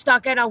are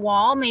stuck at a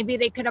wall, maybe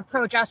they could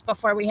approach us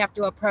before we have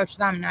to approach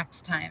them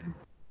next time.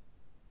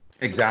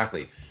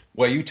 Exactly.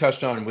 What you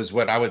touched on was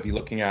what I would be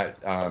looking at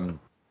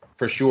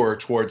for sure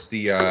towards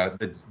the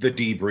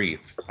debrief.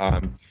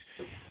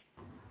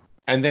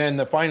 And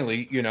then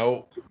finally,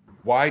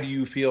 why do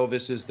you feel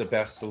this is the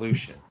best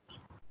solution?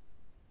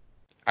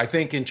 I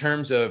think in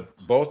terms of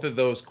both of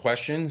those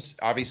questions,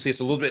 obviously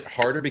it's a little bit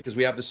harder because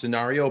we have the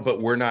scenario, but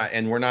we're not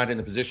in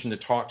a position to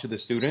talk to the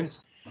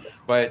students.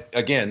 But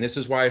again, this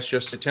is why it's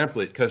just a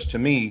template, because to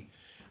me,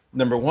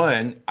 number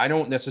one, I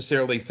don't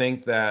necessarily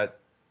think that,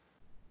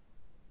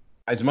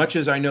 as much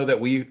as I know that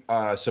we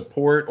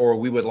support or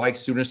we would like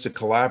students to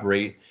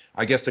collaborate,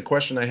 I guess the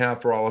question I have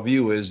for all of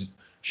you is,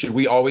 should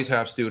we always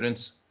have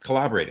students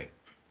collaborating?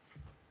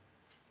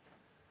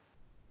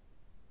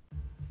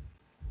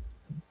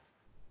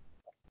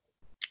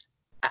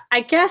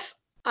 I guess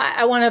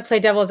I want to play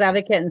devil's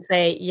advocate and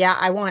say, yeah,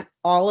 I want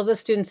all of the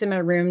students in my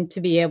room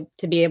to be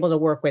able to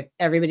work with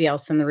everybody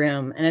else in the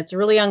room. And it's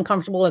really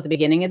uncomfortable at the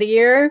beginning of the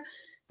year,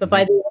 but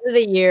by the end of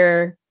the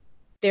year,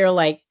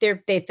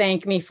 they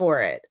thank me for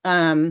it.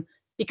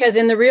 Because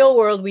in the real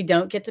world, we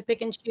don't get to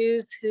pick and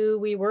choose who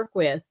we work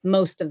with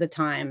most of the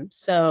time.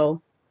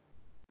 So.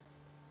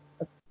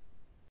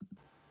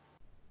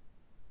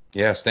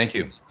 Yes, thank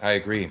you. I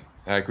agree.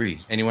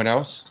 Anyone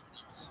else?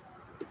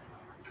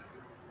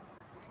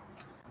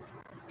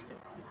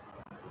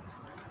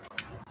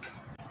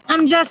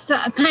 I'm just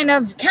kind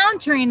of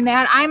countering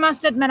that. I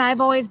must admit,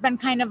 I've always been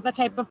kind of the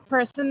type of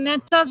person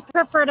that does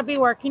prefer to be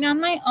working on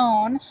my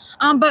own.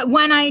 But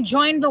when I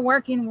joined the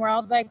working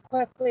world, I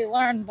quickly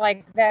learned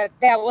that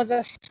was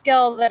a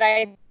skill that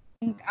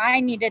I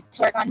needed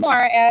to work on more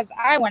as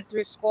I went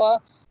through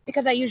school,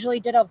 because I usually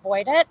did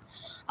avoid it.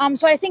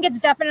 So I think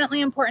it's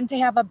definitely important to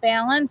have a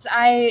balance.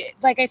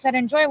 Like I said,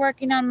 enjoy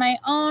working on my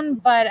own,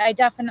 but I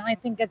definitely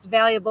think it's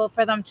valuable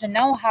for them to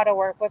know how to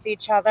work with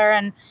each other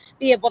and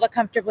be able to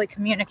comfortably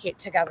communicate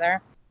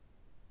together.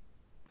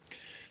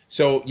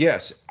 So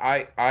yes,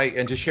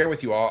 and to share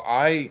with you all,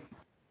 I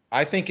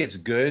think it's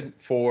good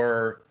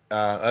for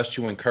us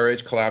to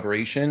encourage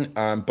collaboration,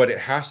 but it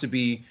has to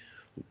be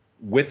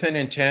with an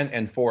intent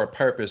and for a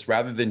purpose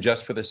rather than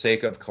just for the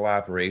sake of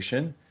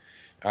collaboration.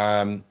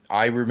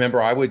 I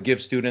remember I would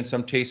give students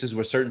some cases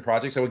with certain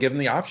projects, I would give them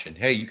the option.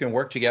 Hey, you can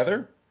work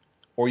together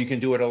or you can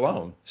do it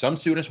alone. Some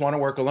students want to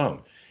work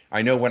alone.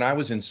 I know when I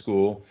was in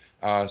school,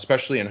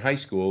 especially in high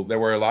school, there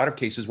were a lot of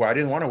cases where I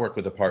didn't want to work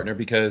with a partner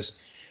because,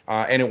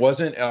 and it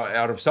wasn't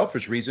out of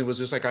selfish reason. It was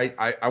just like,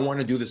 I want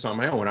to do this on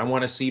my own. I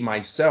want to see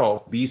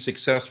myself be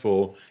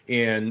successful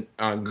in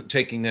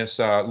taking this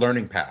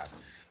learning path.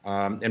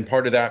 And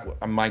part of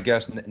that, my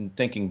guess,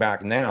 thinking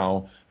back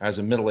now as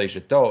a middle-aged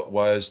adult,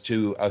 was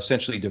to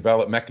essentially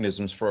develop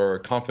mechanisms for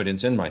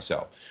confidence in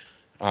myself.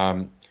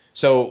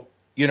 So,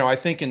 I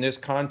think in this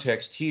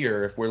context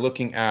here, if we're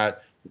looking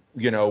at,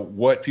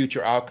 what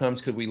future outcomes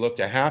could we look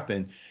to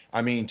happen?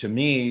 I mean, to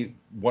me,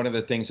 one of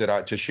the things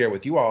to share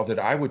with you all that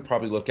I would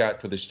probably look at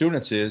for the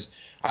students is,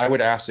 I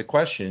would ask the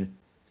question,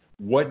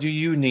 what do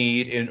you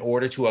need in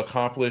order to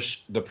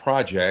accomplish the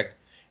project?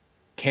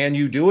 Can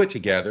you do it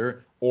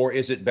together, or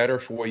is it better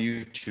for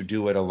you to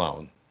do it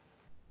alone?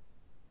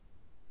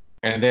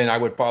 And then I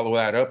would follow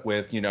that up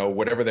with,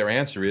 whatever their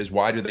answer is,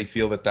 why do they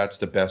feel that that's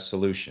the best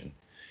solution?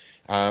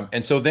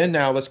 And so then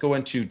now let's go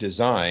into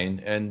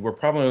design, and we're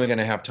probably only going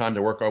to have time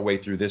to work our way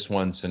through this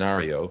one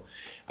scenario.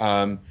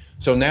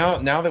 So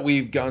now that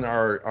we've done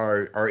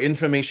our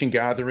information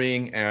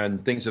gathering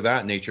and things of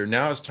that nature,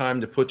 now it's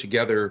time to put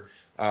together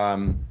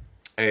a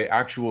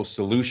actual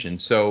solution.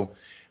 So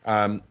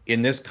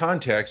in this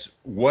context,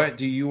 what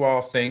do you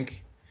all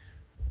think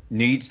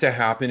needs to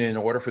happen in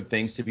order for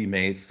things to be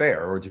made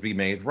fair or to be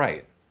made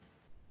right?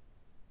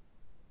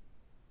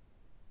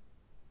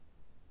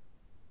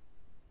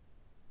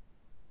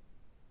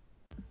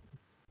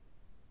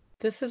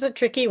 This is a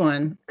tricky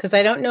one because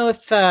I don't know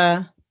if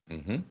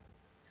Mm-hmm.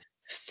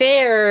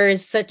 fair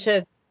is such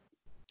a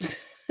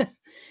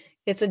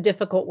it's a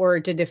difficult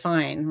word to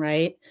define,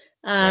 right?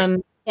 Right.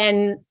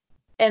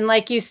 And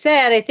like you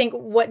said, I think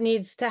what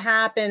needs to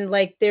happen,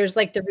 like there's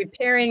like the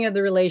repairing of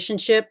the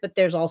relationship, but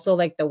there's also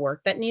like the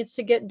work that needs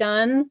to get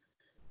done.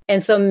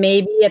 And so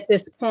maybe at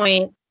this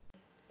point,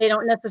 they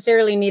don't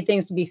necessarily need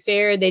things to be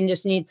fair. They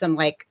just need some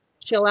like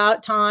chill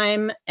out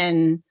time.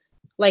 And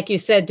like you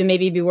said, to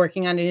maybe be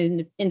working on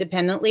it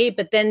independently,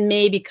 but then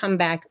maybe come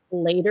back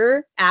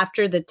later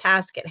after the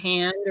task at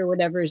hand or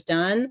whatever is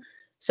done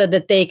so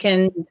that they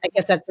can, I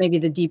guess that's maybe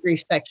the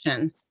debrief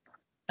section.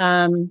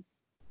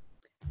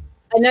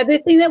 Another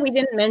thing that we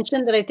didn't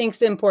mention that I think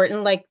is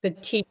important, like the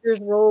teacher's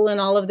role in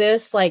all of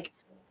this, like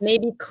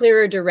maybe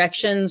clearer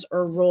directions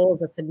or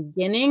roles at the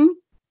beginning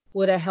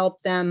would have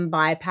helped them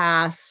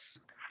bypass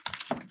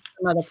some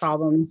other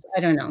problems. I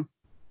don't know.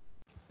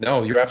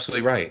 No, you're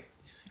absolutely right.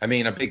 I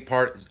mean, a big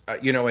part,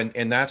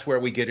 and that's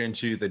where we get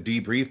into the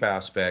debrief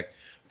aspect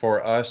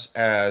for us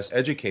as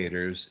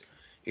educators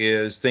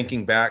is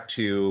thinking back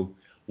to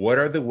what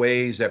are the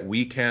ways that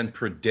we can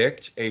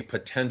predict a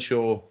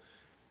potential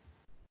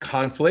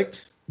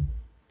conflict,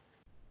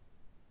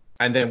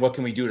 and then what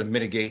can we do to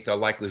mitigate the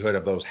likelihood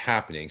of those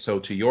happening? So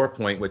to your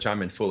point, which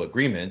I'm in full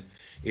agreement,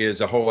 is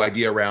the whole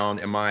idea around,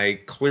 am I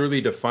clearly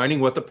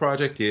defining what the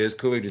project is,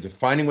 clearly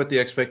defining what the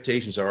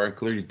expectations are, and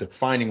clearly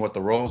defining what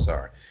the roles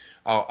are?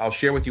 I'll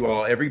share with you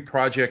all, every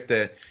project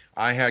that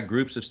I had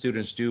groups of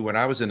students do when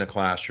I was in the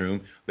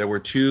classroom, there were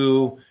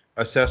two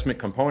assessment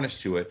components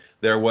to it.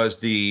 There was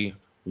the,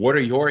 what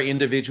are your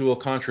individual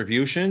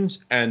contributions?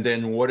 And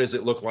then what does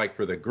it look like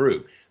for the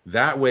group?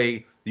 That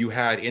way you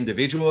had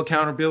individual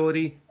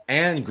accountability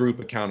and group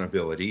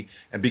accountability.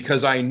 And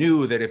because I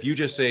knew that if you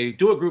just say,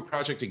 do a group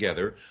project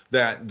together,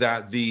 that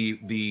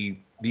the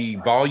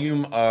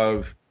volume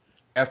of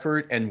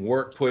effort and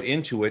work put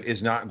into it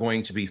is not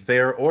going to be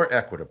fair or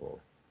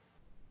equitable.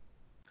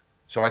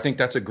 So I think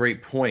that's a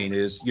great point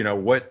is,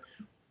 what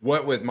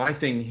with my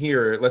thing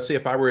here, let's say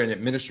if I were an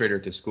administrator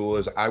at the school,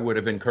 is I would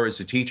have encouraged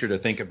the teacher to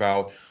think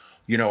about,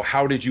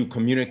 how did you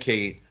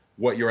communicate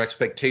what your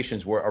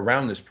expectations were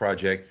around this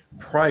project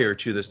prior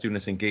to the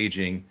students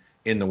engaging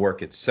in the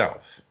work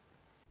itself.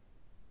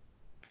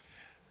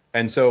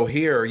 And so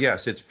here,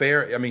 yes, it's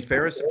fair. I mean,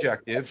 fair is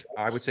subjective.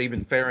 I would say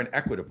even fair and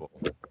equitable.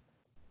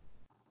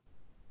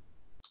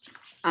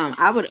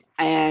 I would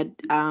add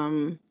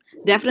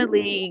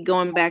definitely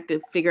going back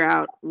to figure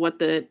out what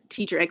the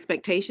teacher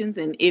expectations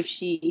and if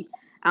she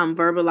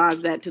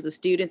verbalized that to the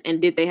students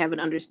and did they have an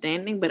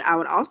understanding. But I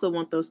would also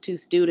want those two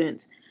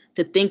students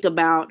to think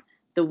about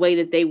the way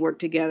that they work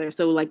together.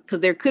 So like,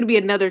 because there could be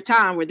another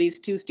time where these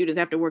two students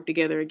have to work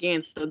together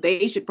again. So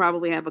they should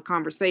probably have a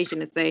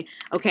conversation and say,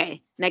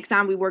 okay, next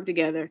time we work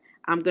together,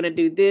 I'm going to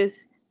do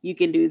this, you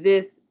can do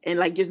this. And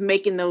like just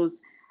making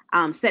those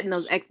setting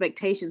those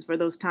expectations for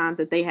those times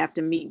that they have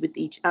to meet with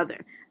each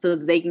other so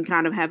that they can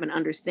kind of have an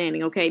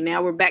understanding. Okay,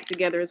 now we're back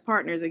together as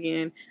partners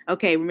again.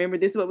 Okay, remember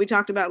this is what we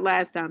talked about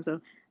last time. So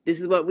this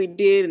is what we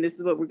did and this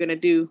is what we're going to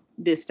do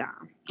this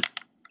time.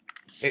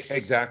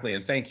 Exactly.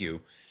 And thank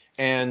you.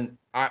 And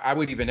I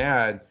would even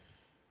add,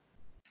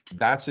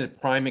 that's a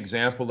prime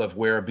example of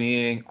where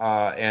being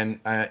an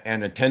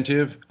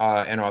attentive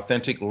and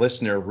authentic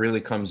listener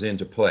really comes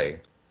into play.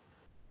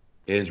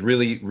 Is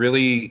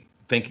really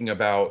thinking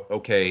about,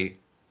 okay,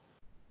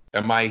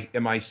 am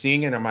I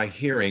seeing and am I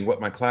hearing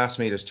what my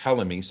classmate is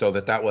telling me so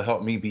that will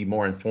help me be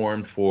more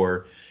informed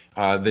for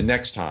the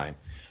next time.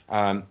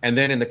 And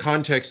then in the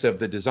context of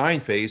the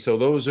design phase, so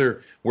those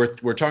are,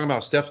 we're talking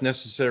about steps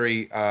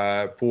necessary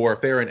for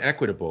fair and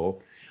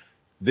equitable.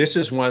 This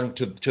is one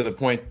to the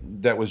point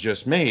that was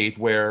just made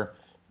where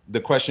the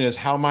question is,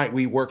 how might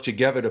we work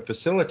together to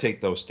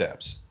facilitate those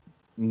steps?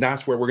 And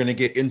that's where we're going to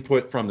get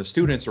input from the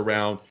students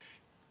around,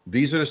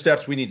 these are the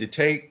steps we need to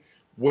take.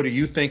 What do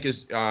you think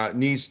is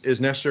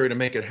necessary to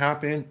make it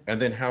happen? And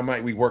then how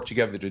might we work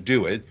together to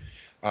do it?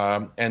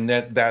 And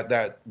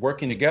that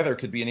working together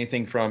could be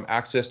anything from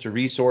access to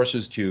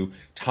resources to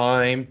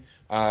time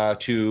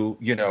to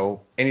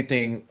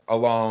anything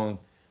along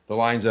the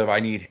lines of I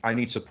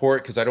need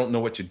support because I don't know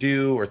what to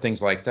do or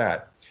things like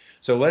that.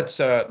 So let's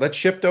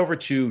shift over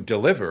to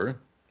deliver.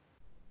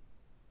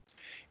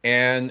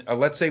 And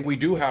let's say we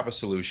do have a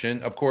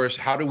solution. Of course,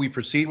 how do we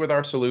proceed with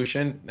our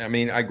solution? I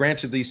mean, I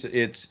granted these,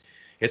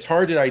 it's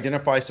hard to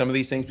identify some of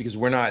these things because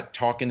we're not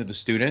talking to the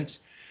students.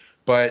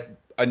 But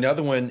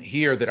another one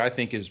here that I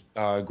think is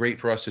great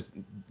for us to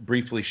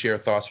briefly share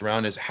thoughts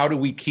around is how do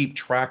we keep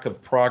track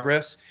of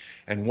progress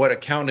and what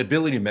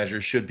accountability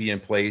measures should be in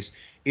place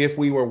if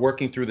we were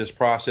working through this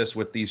process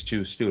with these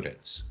two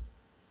students?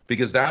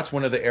 Because that's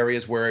one of the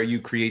areas where you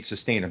create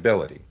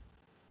sustainability.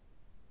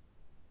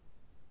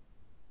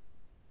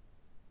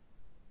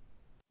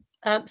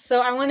 So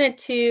I wanted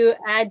to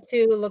add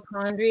to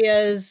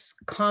LaCondria's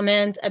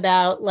comment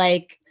about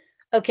like,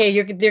 okay,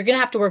 they're going to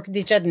have to work with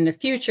each other in the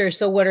future.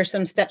 So what are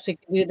some steps we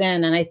can do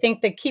then? And I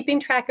think that keeping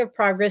track of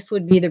progress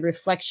would be the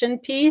reflection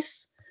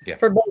piece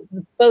for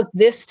both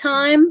this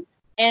time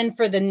and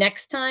for the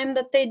next time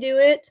that they do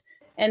it.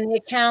 And the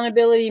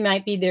accountability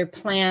might be their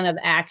plan of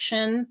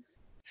action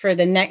for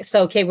the next.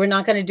 So, okay, we're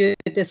not going to do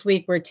it this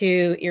week. We're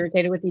too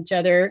irritated with each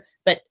other.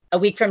 But a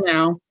week from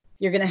now,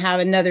 you're going to have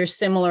another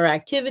similar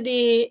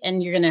activity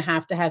and you're going to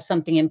have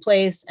something in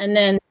place. And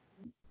then,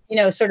 you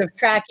know, sort of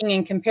tracking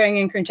and comparing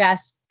and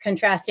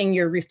contrasting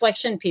your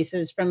reflection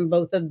pieces from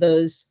both of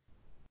those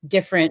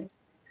different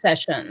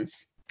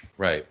sessions.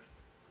 Right.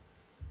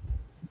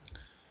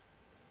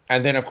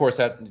 And then, of course,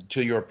 that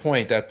to your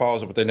point, that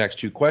follows up with the next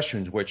two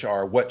questions, which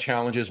are what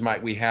challenges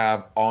might we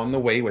have on the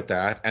way with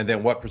that? And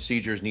then what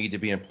procedures need to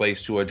be in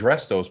place to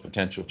address those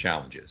potential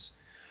challenges?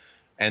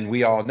 And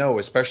we all know,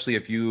 especially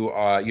if you,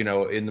 you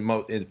know,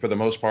 for the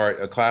most part,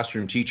 a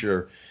classroom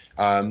teacher,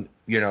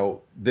 you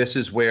know, this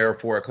is where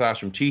for a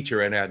classroom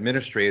teacher, an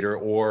administrator,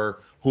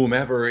 or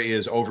whomever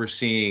is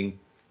overseeing,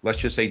 let's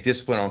just say,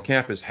 discipline on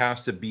campus,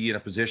 has to be in a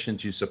position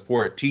to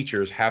support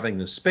teachers having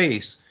the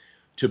space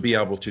to be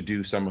able to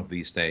do some of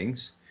these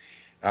things.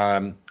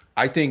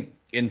 I think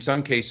in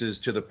some cases,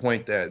 to the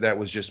point that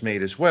was just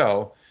made as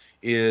well,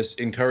 is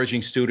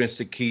encouraging students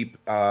to keep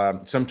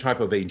some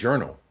type of a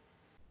journal.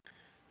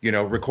 You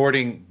know,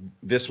 recording,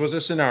 this was a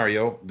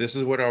scenario, this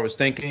is what I was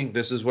thinking,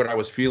 this is what I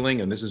was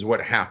feeling, and this is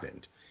what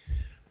happened.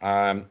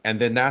 And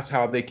then that's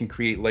how they can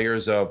create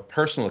layers of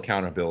personal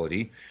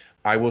accountability.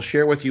 I will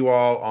share with you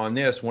all on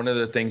this. One of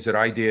the things that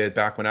I did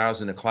back when I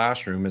was in the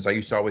classroom is I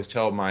used to always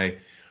tell my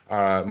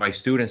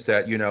students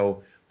that, you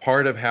know,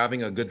 part of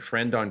having a good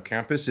friend on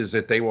campus is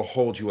that they will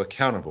hold you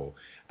accountable.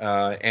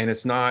 And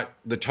it's not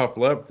the tough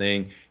love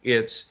thing.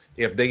 It's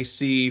if they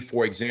see,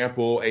 for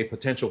example, a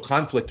potential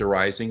conflict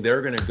arising,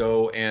 they're going to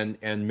go and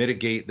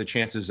mitigate the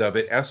chances of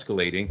it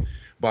escalating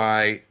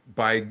by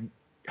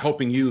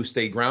helping you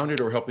stay grounded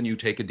or helping you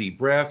take a deep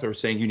breath or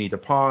saying you need to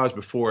pause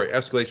before it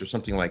escalates or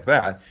something like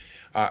that.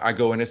 I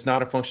go, and it's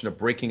not a function of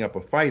breaking up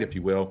a fight, if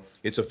you will.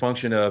 It's a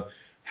function of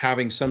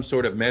having some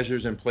sort of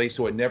measures in place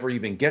so it never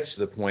even gets to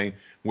the point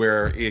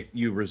where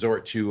you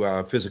resort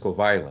to physical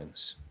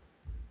violence.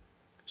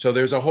 So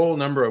there's a whole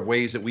number of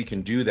ways that we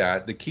can do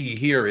that. The key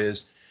here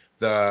is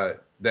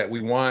that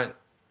we want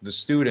the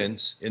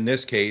students, in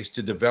this case,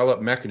 to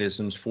develop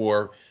mechanisms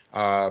for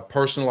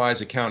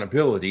personalized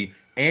accountability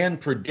and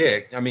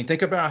predict. I mean,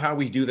 think about how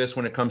we do this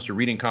when it comes to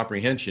reading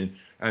comprehension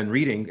and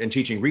reading and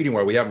teaching reading,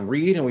 where we have them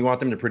read and we want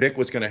them to predict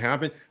what's going to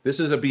happen.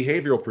 This is a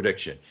behavioral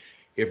prediction.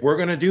 If we're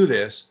going to do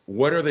this,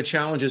 what are the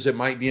challenges that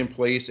might be in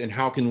place and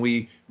how can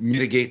we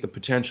mitigate the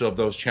potential of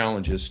those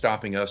challenges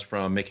stopping us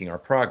from making our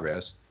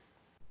progress?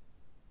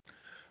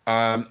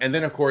 And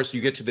then, of course,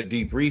 you get to the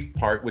debrief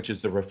part, which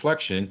is the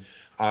reflection.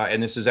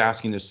 And this is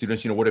asking the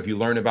students, you know, what have you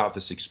learned about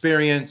this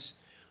experience?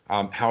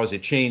 How has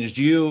it changed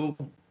you?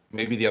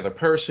 Maybe the other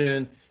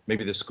person,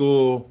 maybe the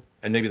school,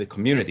 and maybe the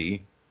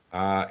community.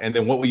 And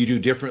then what will you do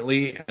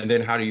differently? And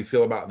then how do you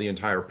feel about the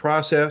entire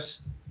process?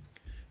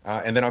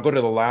 And then I'll go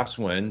to the last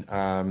one.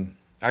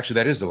 Actually,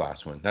 that is the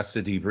last one. That's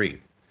the debrief.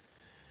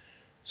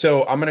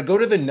 So I'm going to go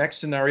to the next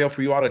scenario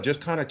for you all to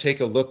just kind of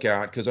take a look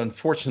at, because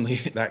unfortunately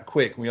that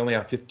quick, we only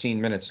have 15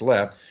 minutes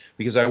left,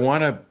 because I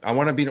want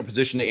to be in a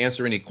position to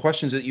answer any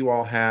questions that you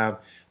all have,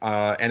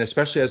 and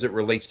especially as it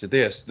relates to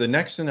this. The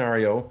next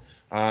scenario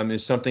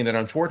is something that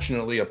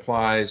unfortunately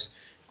applies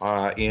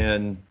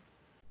in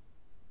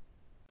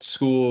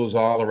schools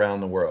all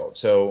around the world.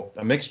 So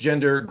a mixed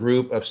gender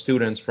group of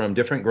students from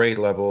different grade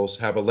levels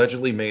have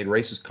allegedly made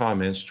racist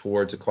comments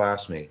towards a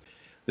classmate.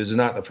 This is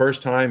not the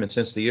first time, and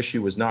since the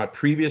issue was not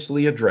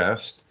previously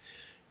addressed,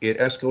 it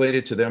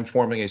escalated to them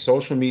forming a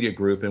social media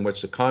group in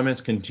which the comments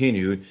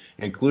continued,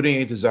 including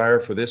a desire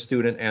for this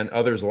student and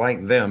others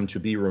like them to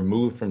be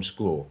removed from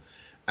school.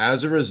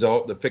 As a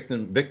result, the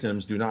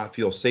victims do not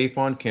feel safe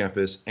on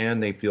campus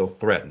and they feel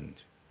threatened.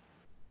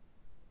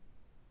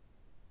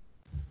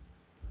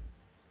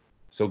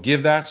 So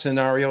give that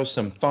scenario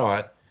some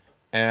thought,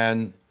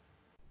 and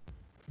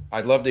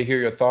I'd love to hear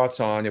your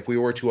thoughts on, if we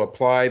were to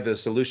apply the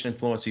solution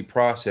fluency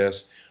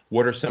process,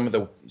 what are some of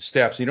the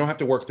steps? You don't have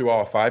to work through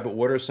all 5, but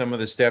what are some of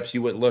the steps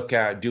you would look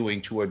at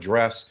doing to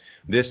address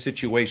this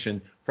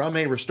situation from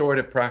a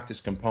restorative practice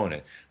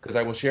component? Because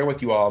I will share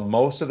with you all,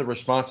 most of the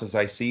responses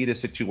I see to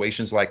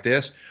situations like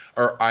this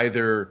are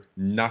either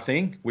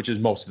nothing, which is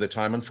most of the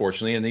time,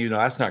 unfortunately, and you know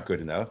that's not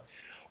good enough,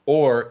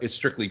 or it's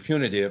strictly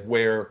punitive,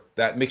 where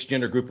that mixed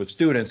gender group of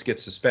students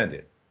gets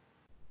suspended.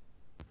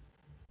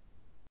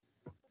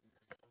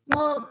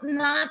 Well,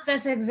 not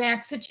this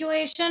exact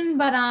situation,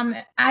 but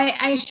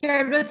I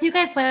shared with you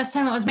guys last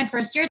time. It was my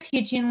first year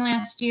teaching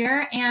last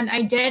year, and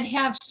I did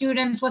have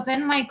students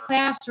within my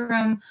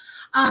classroom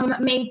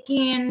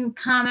making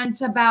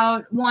comments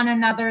about one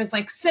another's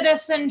like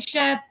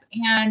citizenship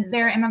and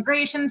their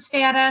immigration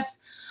status,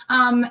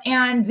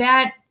 and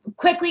that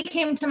quickly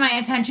came to my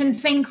attention.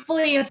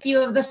 Thankfully, a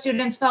few of the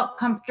students felt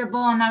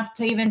comfortable enough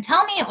to even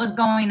tell me it was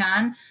going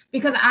on,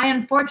 because I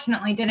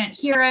unfortunately didn't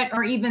hear it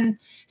or even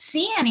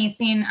see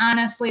anything,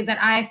 honestly, that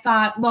I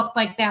thought looked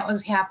like that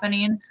was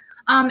happening.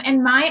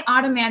 And my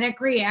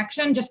automatic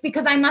reaction, just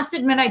because I must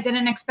admit I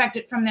didn't expect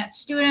it from that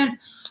student,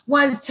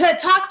 was to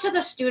talk to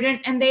the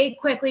student, and they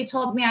quickly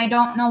told me I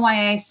don't know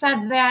why I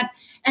said that.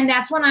 And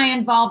that's when I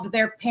involved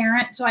their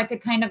parent so I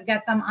could kind of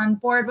get them on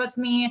board with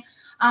me.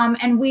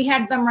 And we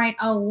had them write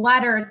a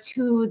letter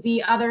to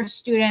the other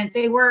student.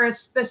 They were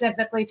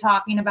specifically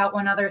talking about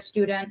one other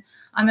student,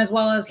 as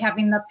well as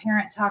having the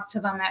parent talk to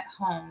them at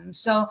home.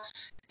 So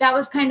that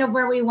was kind of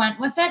where we went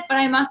with it. But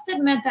I must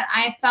admit that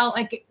I felt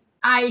like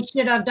I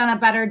should have done a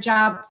better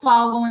job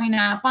following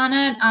up on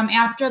it.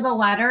 After the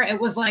letter, it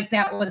was like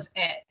that was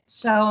it.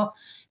 So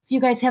if you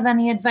guys have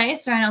any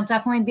advice, or I'll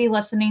definitely be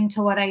listening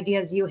to what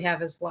ideas you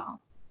have as well.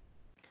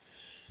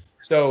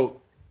 So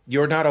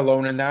you're not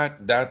alone in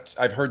that.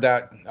 I've heard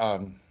that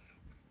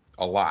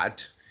a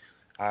lot.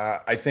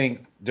 I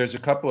think there's a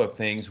couple of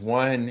things.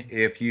 One,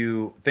 if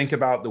you think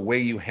about the way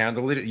you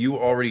handle it, you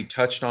already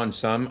touched on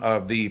some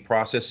of the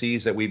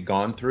processes that we've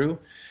gone through.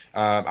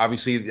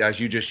 Obviously,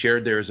 as you just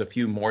shared, there's a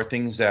few more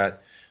things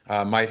that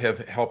might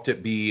have helped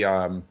it be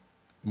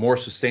more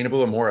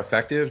sustainable and more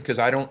effective. Because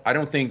I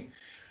don't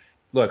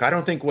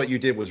think what you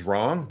did was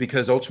wrong,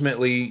 because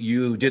ultimately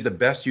you did the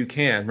best you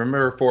can.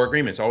 Remember, 4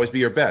 agreements, always be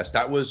your best.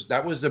 That was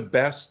the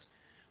best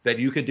that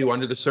you could do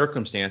under the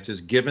circumstances,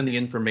 given the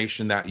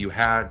information that you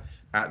had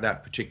at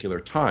that particular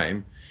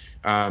time.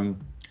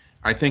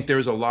 I think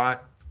there's a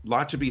lot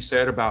to be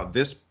said about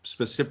this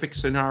specific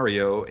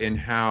scenario, and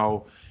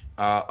how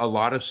a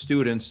lot of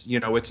students,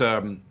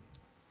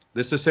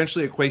 this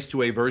essentially equates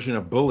to a version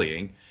of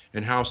bullying,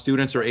 and how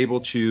students are able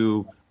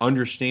to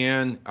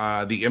understand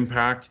the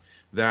impact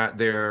that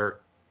their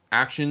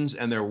actions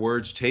and their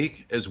words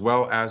take, as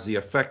well as the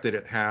effect that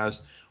it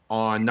has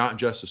on not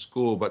just the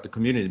school, but the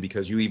community,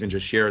 because you even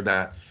just shared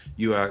that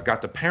you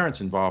got the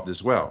parents involved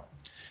as well.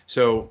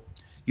 So,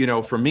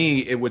 for me,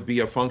 it would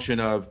be a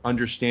function of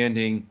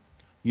understanding,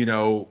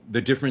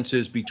 the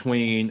differences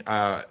between,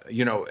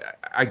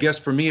 I guess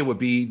for me, it would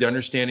be the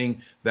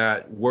understanding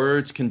that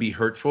words can be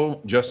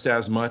hurtful just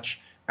as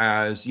much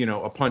as,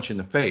 a punch in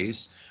the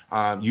face.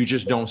 You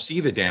just don't see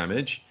the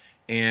damage.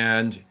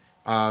 And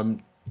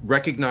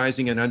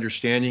recognizing and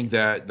understanding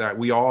that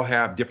we all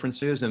have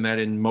differences, and that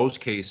in most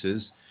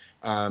cases,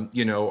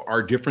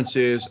 our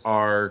differences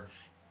are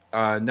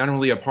not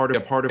only a part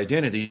of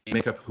identity,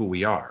 make up who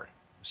we are.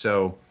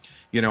 So,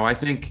 I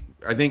think,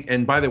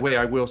 and by the way,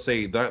 I will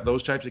say that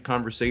those types of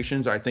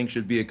conversations, I think,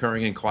 should be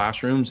occurring in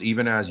classrooms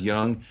even as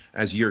young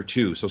as year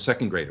 2, so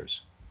second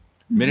graders.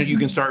 The minute you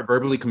can start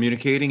verbally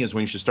communicating is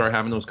when you should start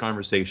having those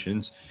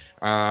conversations.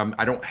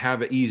 I don't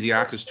have easy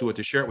access to it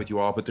to share it with you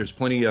all, but there's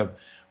plenty of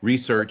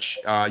research.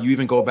 You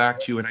even go back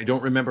to, and I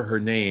don't remember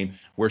her name,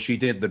 where she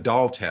did the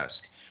doll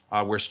test,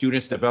 where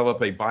students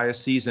develop a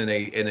biases and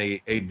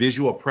a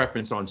visual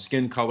preference on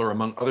skin color,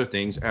 among other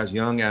things, as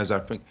young as, I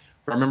think,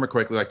 if I remember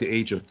correctly, like the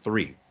age of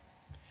 3.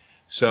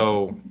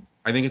 So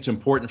I think it's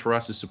important for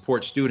us to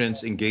support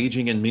students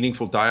engaging in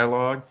meaningful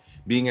dialogue,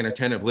 being an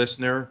attentive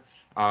listener,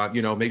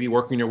 maybe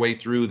working your way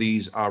through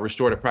these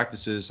restorative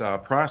practices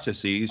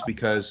processes,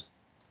 because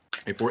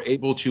if we're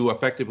able to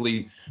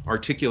effectively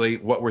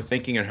articulate what we're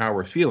thinking and how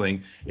we're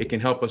feeling, it can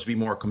help us be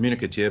more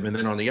communicative. And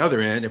then on the other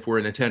end, if we're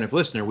an attentive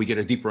listener, we get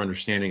a deeper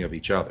understanding of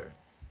each other.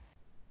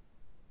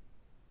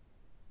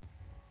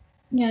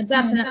 Yeah,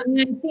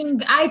 definitely. I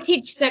think I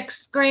teach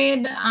 6th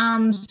grade,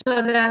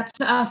 so that's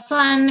a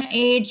fun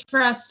age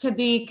for us to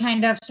be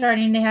kind of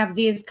starting to have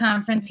these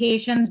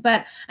confrontations.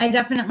 But I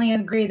definitely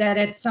agree that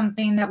it's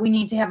something that we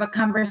need to have a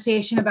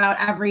conversation about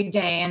every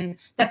day, and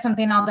that's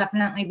something I'll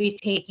definitely be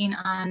taking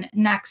on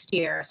next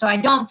year. So I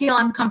don't feel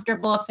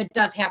uncomfortable if it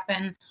does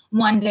happen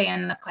one day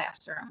in the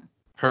classroom.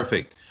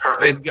 Perfect.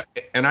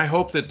 And I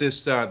hope that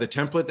this the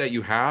template that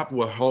you have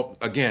will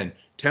help. Again,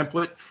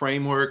 template,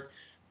 framework,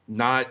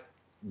 not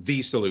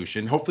the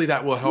solution. Hopefully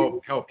that will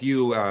help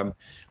you, in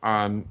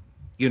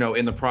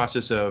the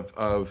process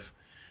of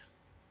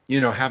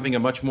having a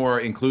much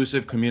more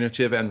inclusive,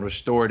 communicative, and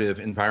restorative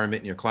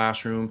environment in your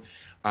classroom.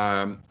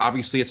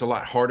 Obviously, it's a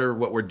lot harder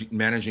what we're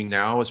managing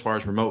now as far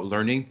as remote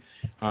learning.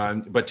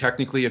 But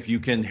technically, if you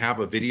can have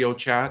a video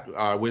chat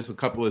with a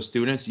couple of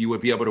students, you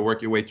would be able to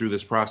work your way through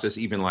this process,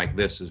 even like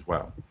this as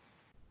well.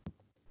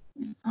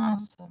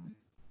 Awesome.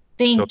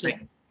 Thank you.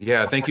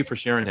 Yeah, thank you for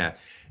sharing that.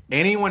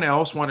 Anyone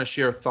else want to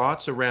share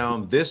thoughts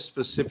around this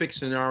specific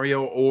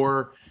scenario,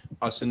 or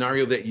a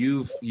scenario that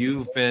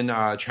you've been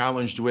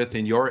challenged with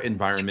in your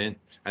environment,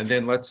 and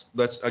then let's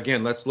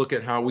look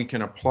at how we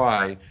can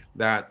apply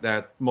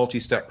that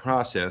multi-step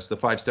process, the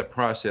 5-step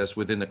process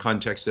within the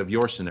context of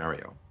your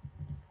scenario.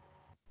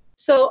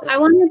 So I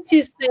wanted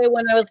to say,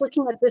 when I was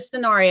looking at this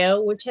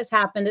scenario, which has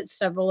happened at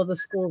several of the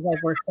schools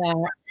I've worked at,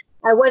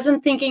 I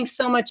wasn't thinking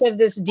so much of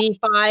this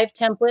D5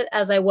 template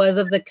as I was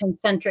of the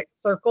concentric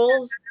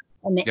circles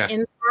and the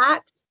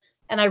impact.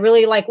 And I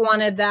really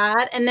wanted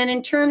that. And then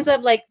in terms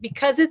of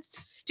because it's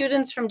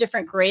students from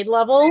different grade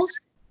levels,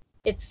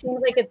 it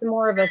seems like it's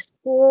more of a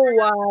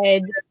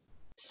school-wide,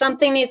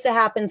 something needs to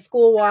happen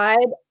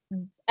school-wide,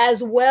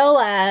 as well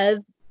as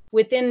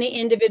within the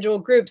individual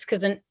groups,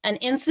 because an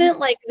incident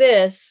like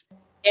this,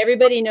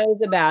 everybody knows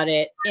about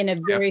it in a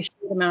very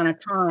short amount of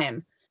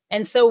time.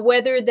 And so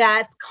whether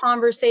that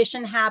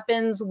conversation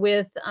happens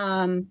with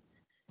your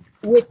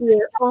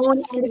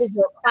own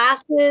individual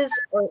classes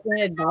or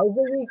in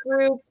advisory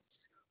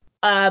groups,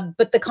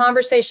 but the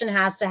conversation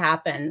has to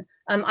happen.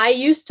 I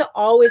used to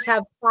always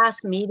have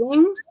class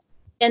meetings,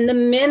 and the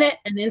minute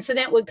an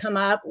incident would come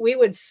up, we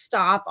would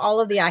stop all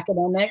of the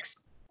academics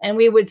and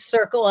we would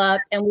circle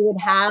up and we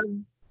would have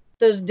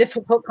those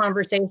difficult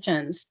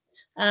conversations.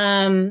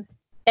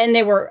 And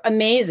they were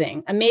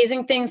amazing.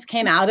 Amazing things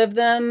came out of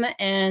them,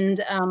 and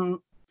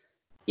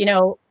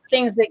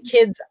things that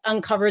kids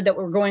uncovered that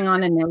were going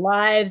on in their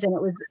lives, and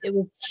it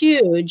was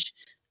huge.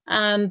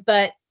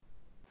 But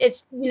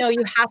it's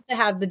you have to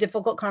have the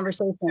difficult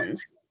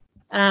conversations.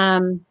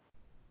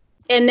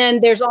 And then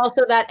there's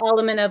also that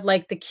element of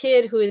the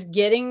kid who is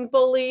getting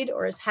bullied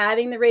or is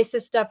having the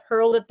racist stuff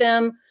hurled at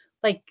them.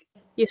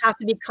 You have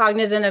to be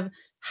cognizant of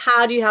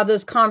how do you have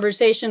those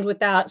conversations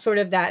without sort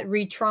of that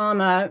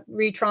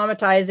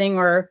re-traumatizing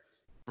or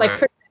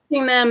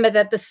protecting them, but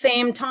at the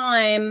same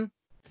time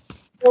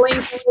going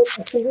through,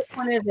 which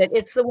one is it?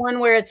 It's the one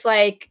where it's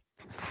not,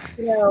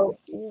 let's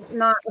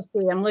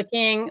see, I'm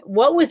looking,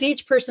 what was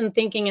each person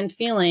thinking and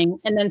feeling?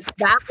 And then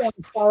that one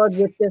followed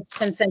with this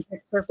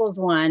concentric circles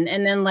one.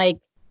 And then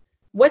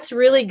what's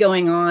really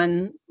going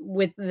on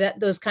with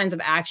those kinds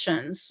of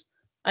actions?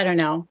 I don't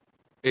know.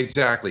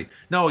 Exactly.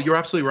 No, you're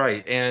absolutely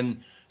right.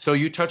 And so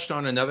you touched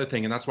on another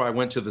thing, and that's why I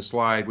went to the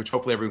slide, which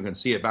hopefully everyone can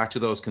see it, back to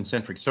those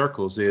concentric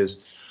circles is,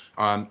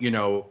 I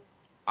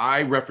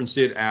reference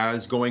it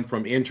as going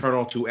from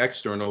internal to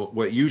external.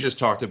 What you just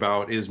talked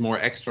about is more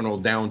external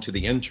down to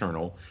the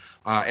internal.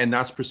 And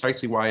that's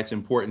precisely why it's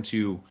important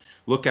to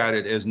look at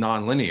it as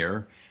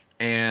nonlinear.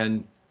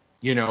 And,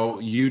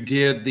 you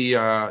did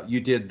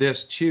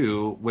this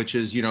too, which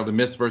is, the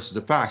myths versus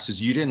the facts, is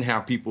you didn't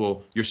have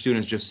your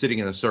students just sitting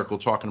in a circle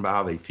talking about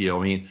how they feel.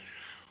 I mean,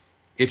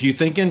 if you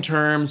think in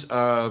terms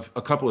of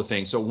a couple of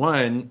things. So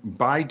one,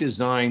 by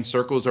design,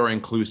 circles are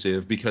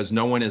inclusive because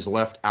no one is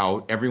left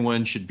out.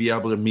 Everyone should be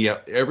able to meet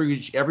up.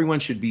 Everyone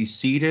should be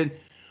seated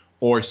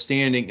or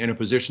standing in a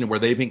position where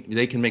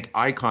they can make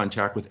eye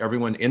contact with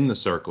everyone in the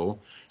circle,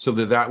 so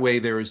that way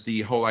there is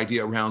the whole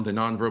idea around the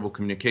nonverbal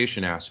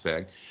communication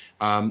aspect.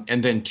 And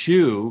then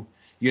two,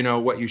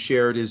 what you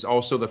shared is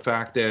also the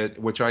fact that,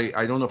 which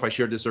I don't know if I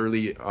shared this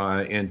early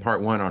in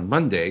part 1 on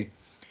Monday,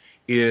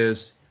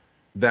 is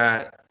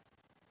that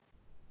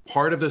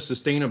part of the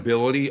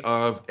sustainability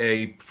of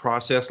a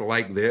process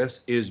like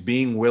this is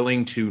being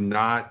willing to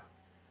not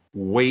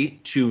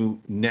wait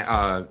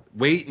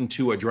and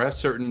to address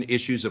certain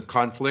issues of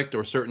conflict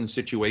or certain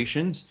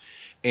situations.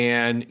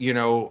 And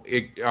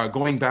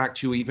going back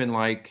to even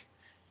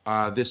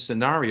this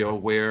scenario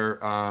where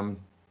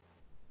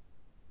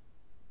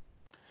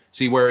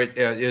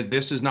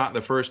this is not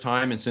the first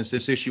time, and since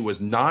this issue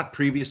was not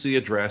previously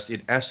addressed,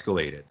 it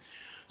escalated.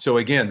 So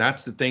again,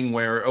 that's the thing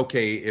where,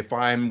 okay, if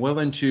I'm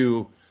willing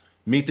to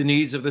meet the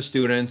needs of the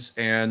students,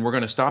 and we're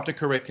going to stop the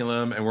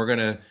curriculum, and we're going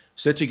to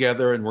sit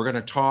together, and we're going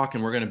to talk,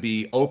 and we're going to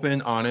be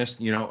open,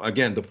 honest,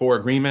 again, the 4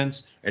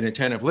 agreements, an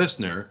attentive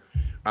listener,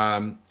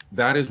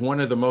 that is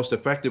one of the most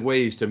effective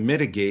ways to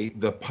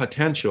mitigate the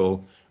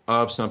potential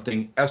of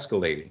something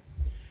escalating.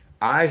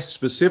 I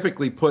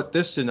specifically put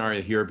this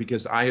scenario here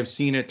because I have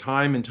seen it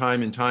time and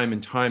time and time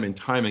and time and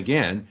time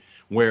again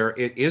where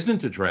it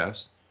isn't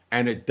addressed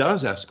and it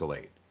does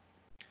escalate.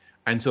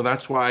 And so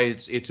that's why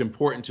it's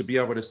important to be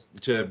able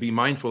to be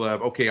mindful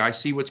of, okay, I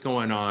see what's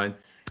going on.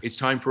 It's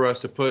time for us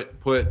to put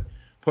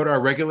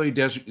our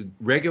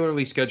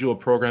regularly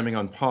scheduled programming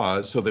on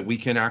pause so that we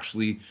can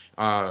actually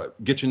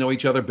get to know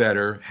each other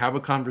better, have a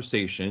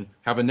conversation,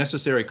 have a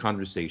necessary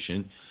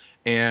conversation,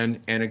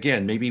 and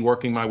again, maybe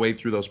working my way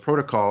through those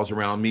protocols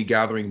around me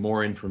gathering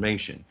more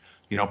information,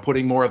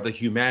 putting more of the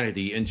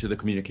humanity into the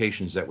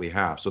communications that we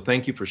have. So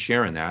thank you for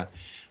sharing that.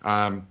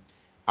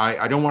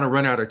 I don't want to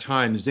run out of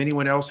time. Does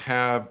anyone else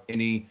have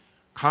any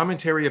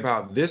commentary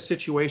about this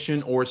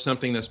situation or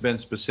something that's been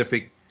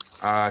specific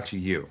to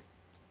you?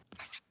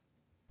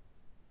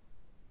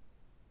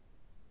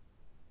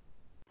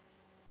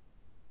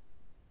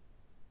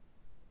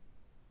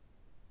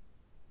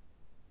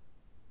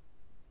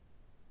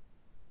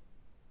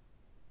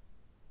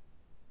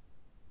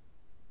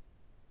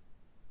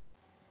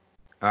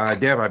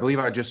 Deb, I believe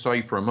I just saw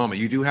you for a moment.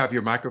 You do have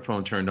your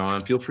microphone turned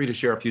on. Feel free to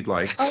share if you'd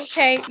like.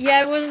 Okay, yeah,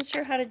 I wasn't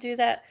sure how to do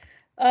that.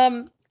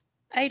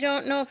 I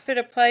don't know if it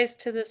applies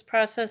to this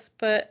process,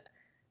 but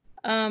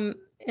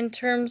in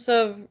terms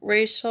of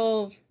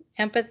racial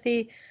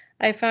empathy,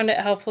 I found it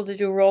helpful to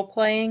do role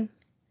playing.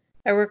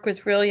 I work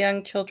with real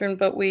young children,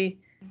 but we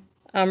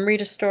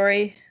read a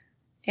story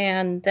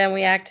and then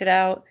we act it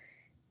out.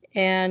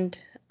 And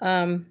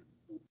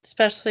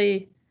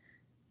especially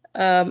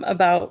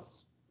about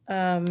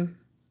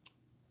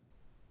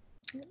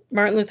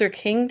Martin Luther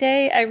King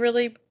Day, I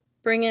really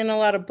bring in a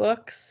lot of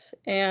books.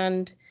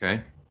 And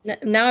Okay.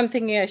 now I'm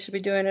thinking I should be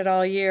doing it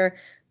all year.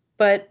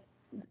 But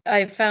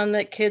I found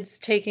that kids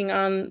taking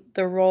on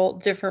the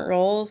different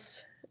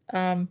roles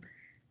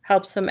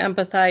helps them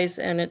empathize,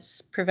 and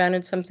it's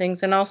prevented some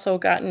things, and also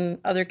gotten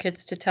other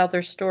kids to tell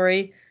their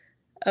story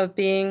of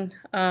being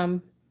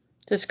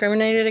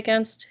discriminated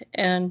against.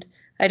 And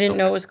I didn't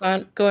know it was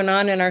going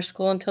on in our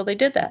school until they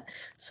did that.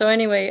 So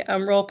anyway,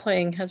 role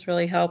playing has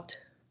really helped.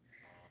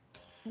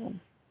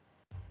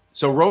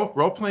 So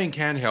role playing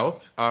can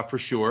help for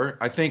sure.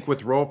 I think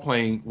with role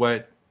playing,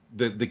 what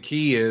the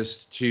key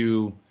is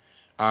to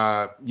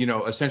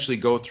essentially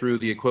go through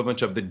the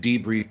equivalent of the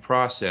debrief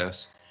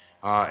process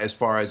as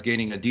far as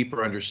gaining a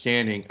deeper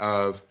understanding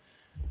of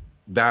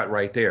that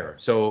right there.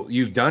 So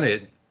you've done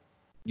it.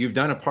 You've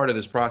done a part of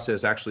this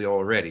process actually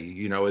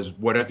already. Is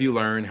what have you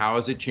learned? How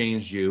has it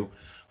changed you?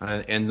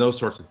 And those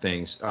sorts of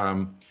things.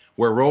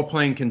 Where role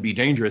playing can be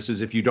dangerous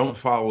is if you don't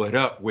follow it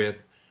up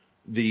with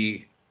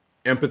the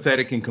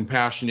empathetic and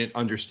compassionate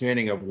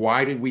understanding of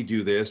why did we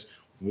do this?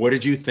 What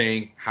did you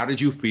think? How did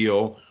you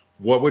feel?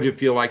 What would it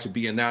feel like to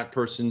be in that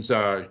person's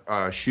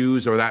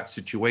shoes or that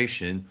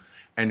situation?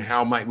 And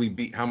how might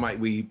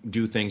we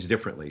do things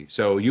differently?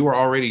 So you are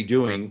already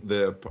doing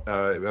the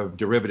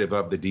derivative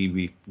of the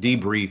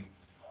debrief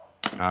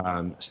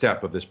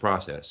step of this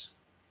process.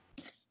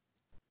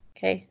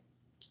 Okay.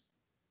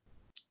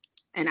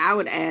 And I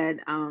would add,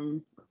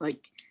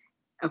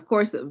 of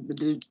course,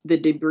 the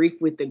debrief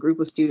with the group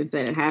of students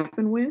that it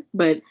happened with,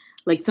 but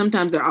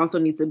sometimes there also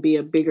needs to be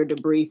a bigger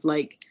debrief,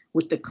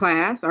 with the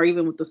class or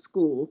even with the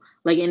school,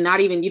 and you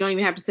don't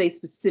even have to say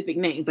specific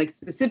names.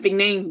 Specific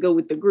names go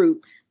with the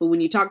group, but when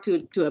you talk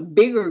to a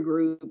bigger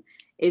group,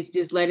 it's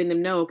just letting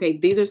them know, okay,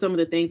 these are some of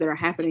the things that are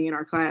happening in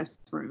our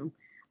classroom.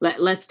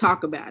 Let's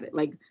talk about it.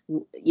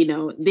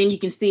 Then you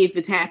can see if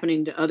it's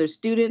happening to other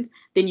students.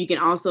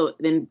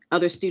 Then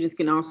other students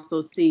can also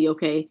see,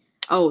 okay,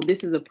 oh,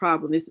 this is a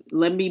problem.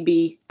 Let me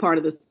be part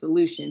of the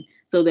solution,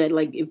 so that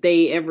if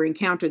they ever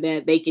encounter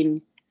that, they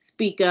can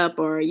speak up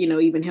or,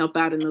 even help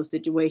out in those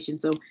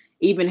situations. So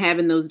even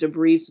having those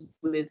debriefs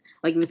with,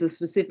 if it's a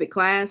specific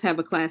class, have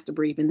a class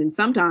debrief. And then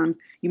sometimes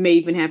you may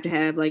even have to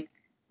have,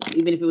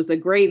 even if it was a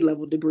grade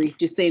level debrief,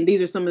 just saying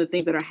these are some of the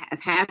things that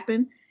have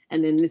happened,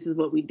 and then this is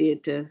what we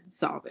did to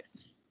solve it.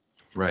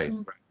 Right.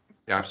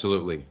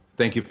 Absolutely.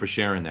 Thank you for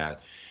sharing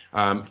that.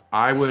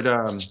 I would,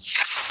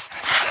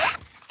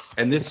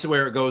 and this is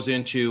where it goes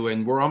into,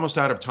 and we're almost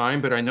out of time,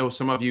 but I know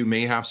some of you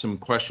may have some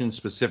questions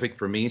specific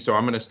for me, so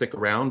I'm going to stick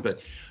around. But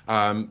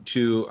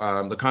to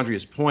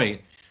LaCondria's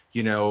point,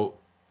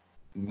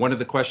 one of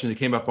the questions that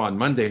came up on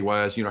Monday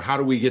was, how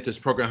do we get this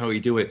program, how do we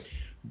do it?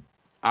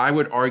 I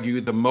would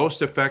argue the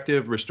most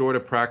effective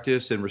restorative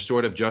practice and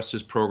restorative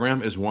justice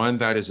program is one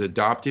that is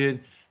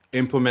adopted,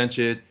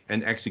 implemented,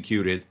 and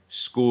executed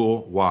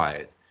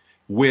school-wide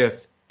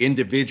with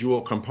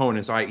individual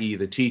components, i.e.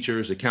 the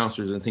teachers, the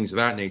counselors, and things of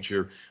that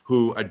nature,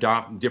 who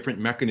adopt different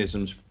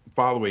mechanisms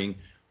following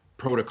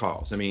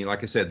protocols. I mean,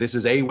 like I said, this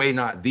is a way,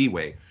 not the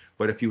way.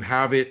 But if you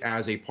have it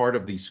as a part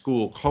of the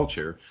school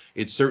culture,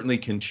 it certainly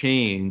can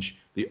change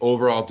the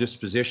overall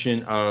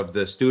disposition of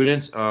the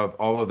students, of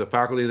all of the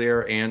faculty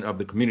there, and of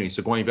the community.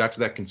 So going back to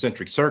that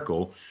concentric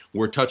circle,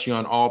 we're touching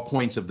on all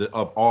points of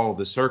all of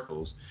the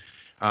circles.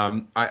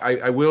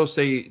 I will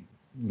say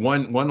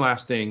one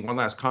last thing, one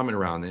last comment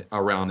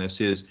around this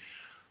is,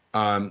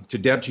 to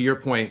Deb, to your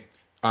point,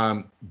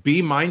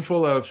 be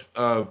mindful of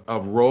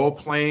role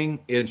playing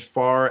as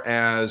far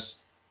as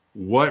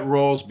what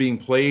roles being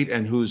played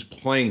and who's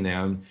playing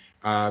them.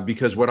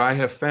 Because what I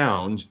have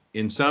found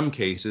in some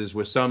cases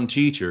with some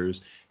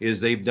teachers is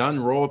they've done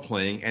role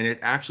playing and it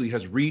actually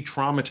has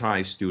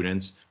re-traumatized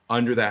students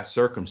under that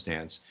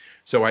circumstance.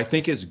 So I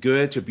think it's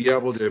good to be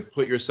able to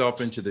put yourself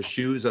into the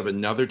shoes of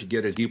another to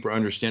get a deeper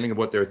understanding of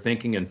what they're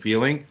thinking and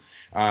feeling.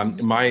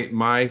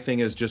 My thing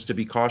is just to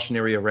be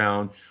cautionary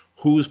around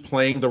who's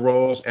playing the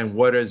roles and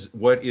what is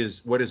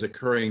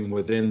occurring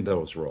within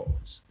those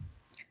roles.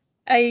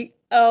 I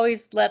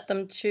always let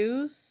them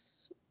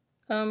choose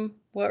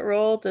what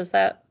role. Does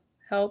that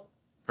help?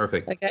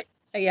 Perfect.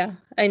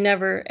 I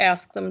never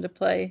ask them to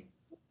play.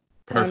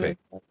 Perfect.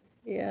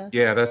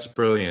 Yeah, that's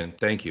brilliant.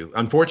 Thank you.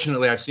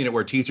 Unfortunately, I've seen it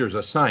where teachers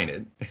assign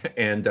it,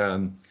 and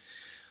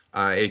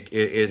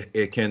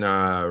it can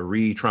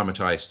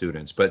re-traumatize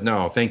students. But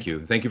no, thank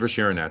you for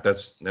sharing that.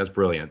 That's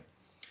brilliant.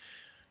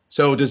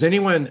 So does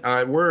anyone?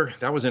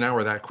 That was an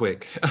hour that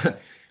quick.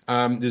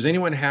 Does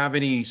anyone have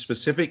any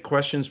specific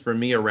questions for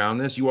me around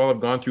this? You all have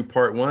gone through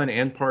part 1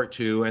 and part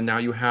 2, and now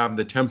you have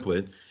the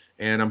template.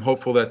 And I'm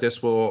hopeful that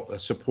this will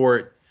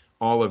support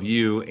all of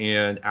you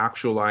in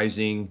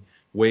actualizing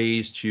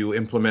ways to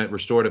implement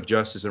restorative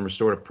justice and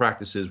restorative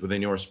practices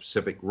within your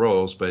specific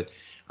roles. But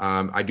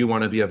I do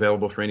want to be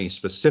available for any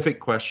specific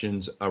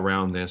questions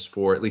around this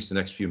for at least the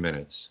next few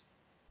minutes.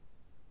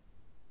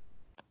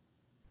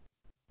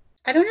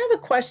 I don't have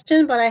a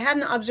question, but I had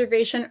an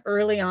observation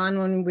early on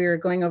when we were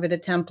going over the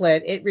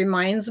template. It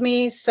reminds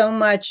me so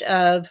much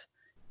of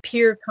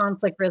peer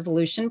conflict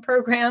resolution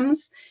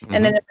programs. Mm-hmm.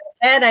 And then in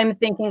my head, I'm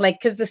thinking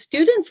like, because the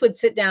students would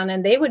sit down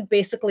and they would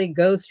basically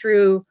go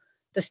through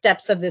the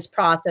steps of this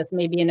process,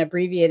 maybe an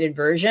abbreviated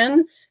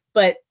version,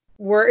 but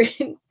we're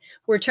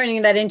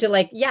turning that into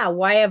like, yeah,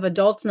 why have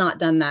adults not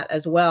done that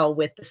as well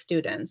with the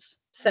students?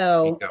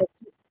 So,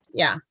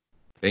 yeah.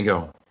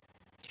 Bingo.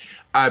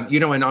 You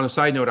know, and on a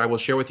side note, I will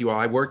share with you all,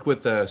 I worked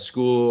with a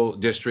school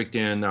district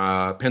in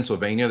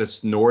Pennsylvania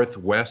that's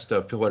northwest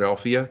of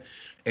Philadelphia.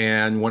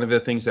 And one of the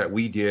things that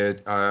we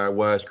did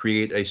was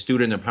create a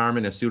student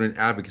empowerment and student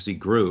advocacy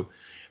group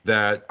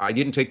that I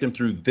didn't take them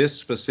through this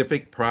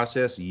specific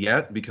process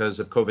yet because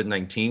of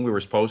COVID-19. We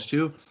were supposed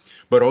to,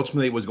 but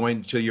ultimately it was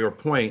going to your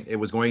point, it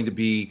was going to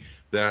be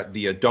that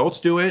the adults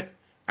do it,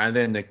 and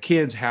then the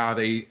kids have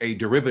a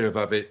derivative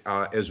of it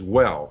as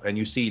well. And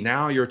you see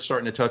now you're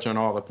starting to touch on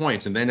all the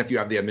points. And then if you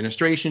have the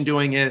administration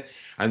doing it,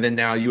 and then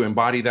now you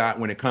embody that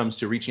when it comes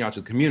to reaching out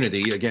to the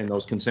community, again,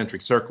 those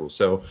concentric circles.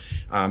 So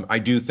I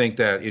do think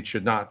that it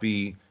should not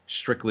be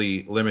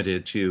strictly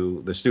limited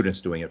to the students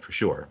doing it for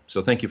sure.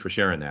 So thank you for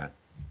sharing that.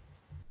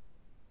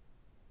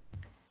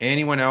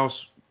 Anyone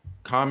else?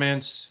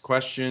 Comments,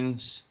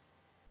 questions?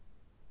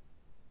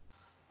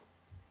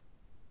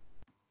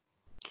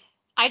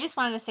 I just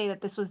wanted to say that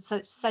this was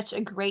such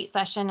a great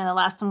session, and the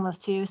last one was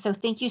too. So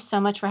thank you so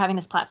much for having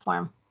this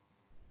platform.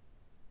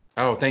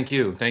 Oh, thank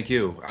you. Thank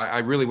you. I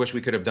really wish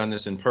we could have done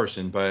this in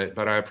person, but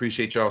I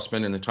appreciate y'all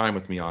spending the time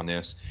with me on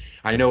this.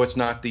 I know it's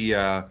not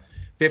the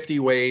 50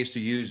 ways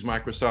to use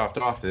Microsoft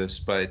Office,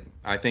 but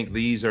I think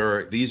these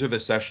are the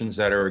sessions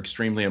that are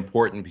extremely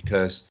important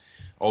because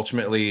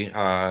ultimately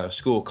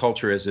school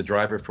culture is the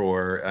driver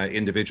for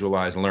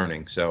individualized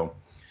learning. So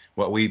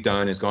what we've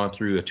done is gone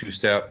through a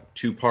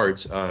two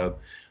parts of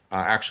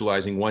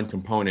actualizing one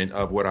component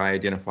of what I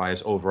identify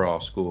as overall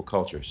school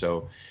culture.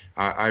 So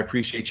I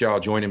appreciate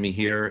y'all joining me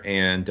here.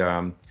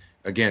 And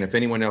again, if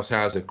anyone else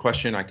has a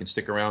question, I can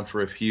stick around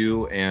for a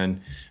few. And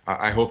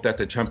I hope that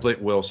the template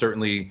will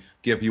certainly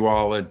give you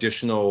all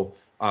additional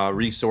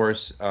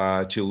resource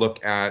to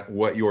look at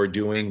what you're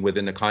doing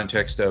within the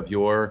context of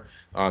your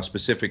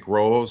specific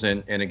roles.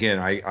 And again,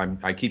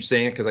 I keep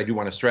saying it because I do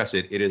want to stress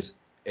it. It is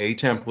a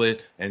template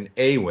and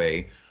a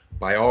way.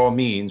 By all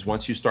means,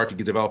 once you start to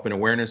develop an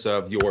awareness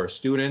of your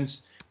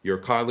students, your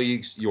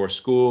colleagues, your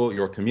school,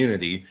 your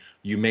community,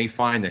 you may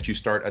find that you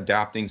start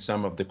adapting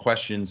some of the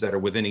questions that are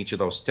within each of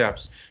those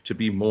steps to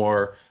be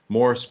more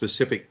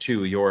specific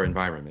to your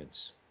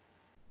environments.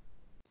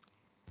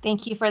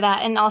 Thank you for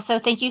that. And also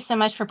thank you so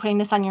much for putting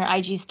this on your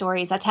IG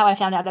stories. That's how I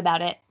found out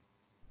about it.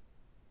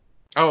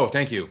 Oh,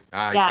 thank you.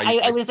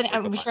 I wasn't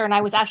sure. And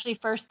I was actually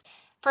first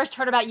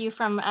heard about you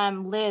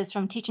from Liz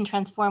from Teach and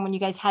Transform when you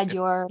guys had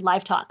your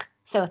live talk.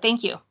 So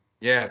thank you.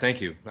 Yeah, thank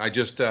you. I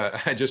just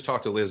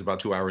talked to Liz about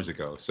 2 hours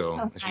ago. So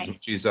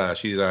nice.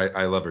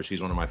 I love her.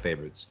 She's one of my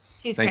favorites.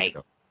 She's great.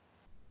 You.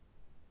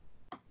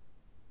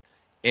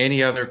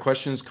 Any other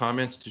questions,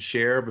 comments to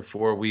share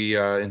before we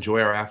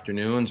enjoy our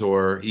afternoons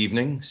or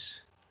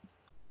evenings?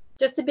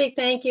 Just a big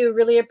thank you.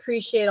 Really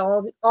appreciate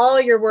all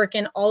your work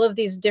in all of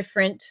these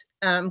different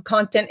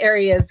content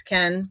areas,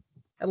 Ken.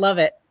 I love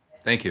it.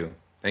 Thank you.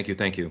 Thank you.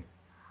 Thank you.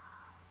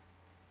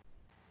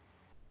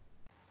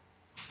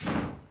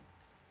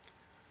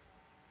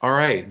 All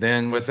right,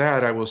 then with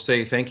that, I will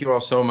say thank you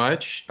all so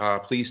much.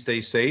 Please stay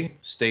safe,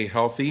 stay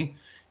healthy.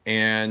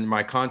 And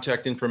my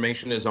contact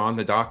information is on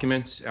the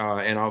documents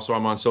and also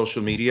I'm on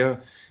social media.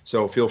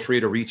 So feel free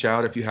to reach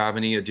out if you have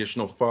any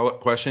additional follow-up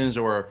questions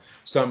or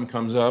something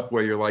comes up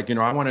where you're like, you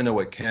know, I want to know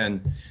what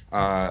Ken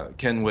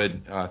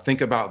would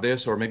think about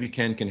this, or maybe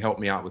Ken can help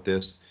me out with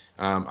this.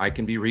 I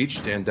can be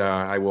reached and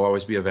I will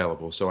always be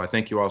available. So I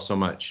thank you all so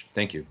much.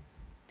 Thank you.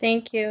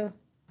 Thank you.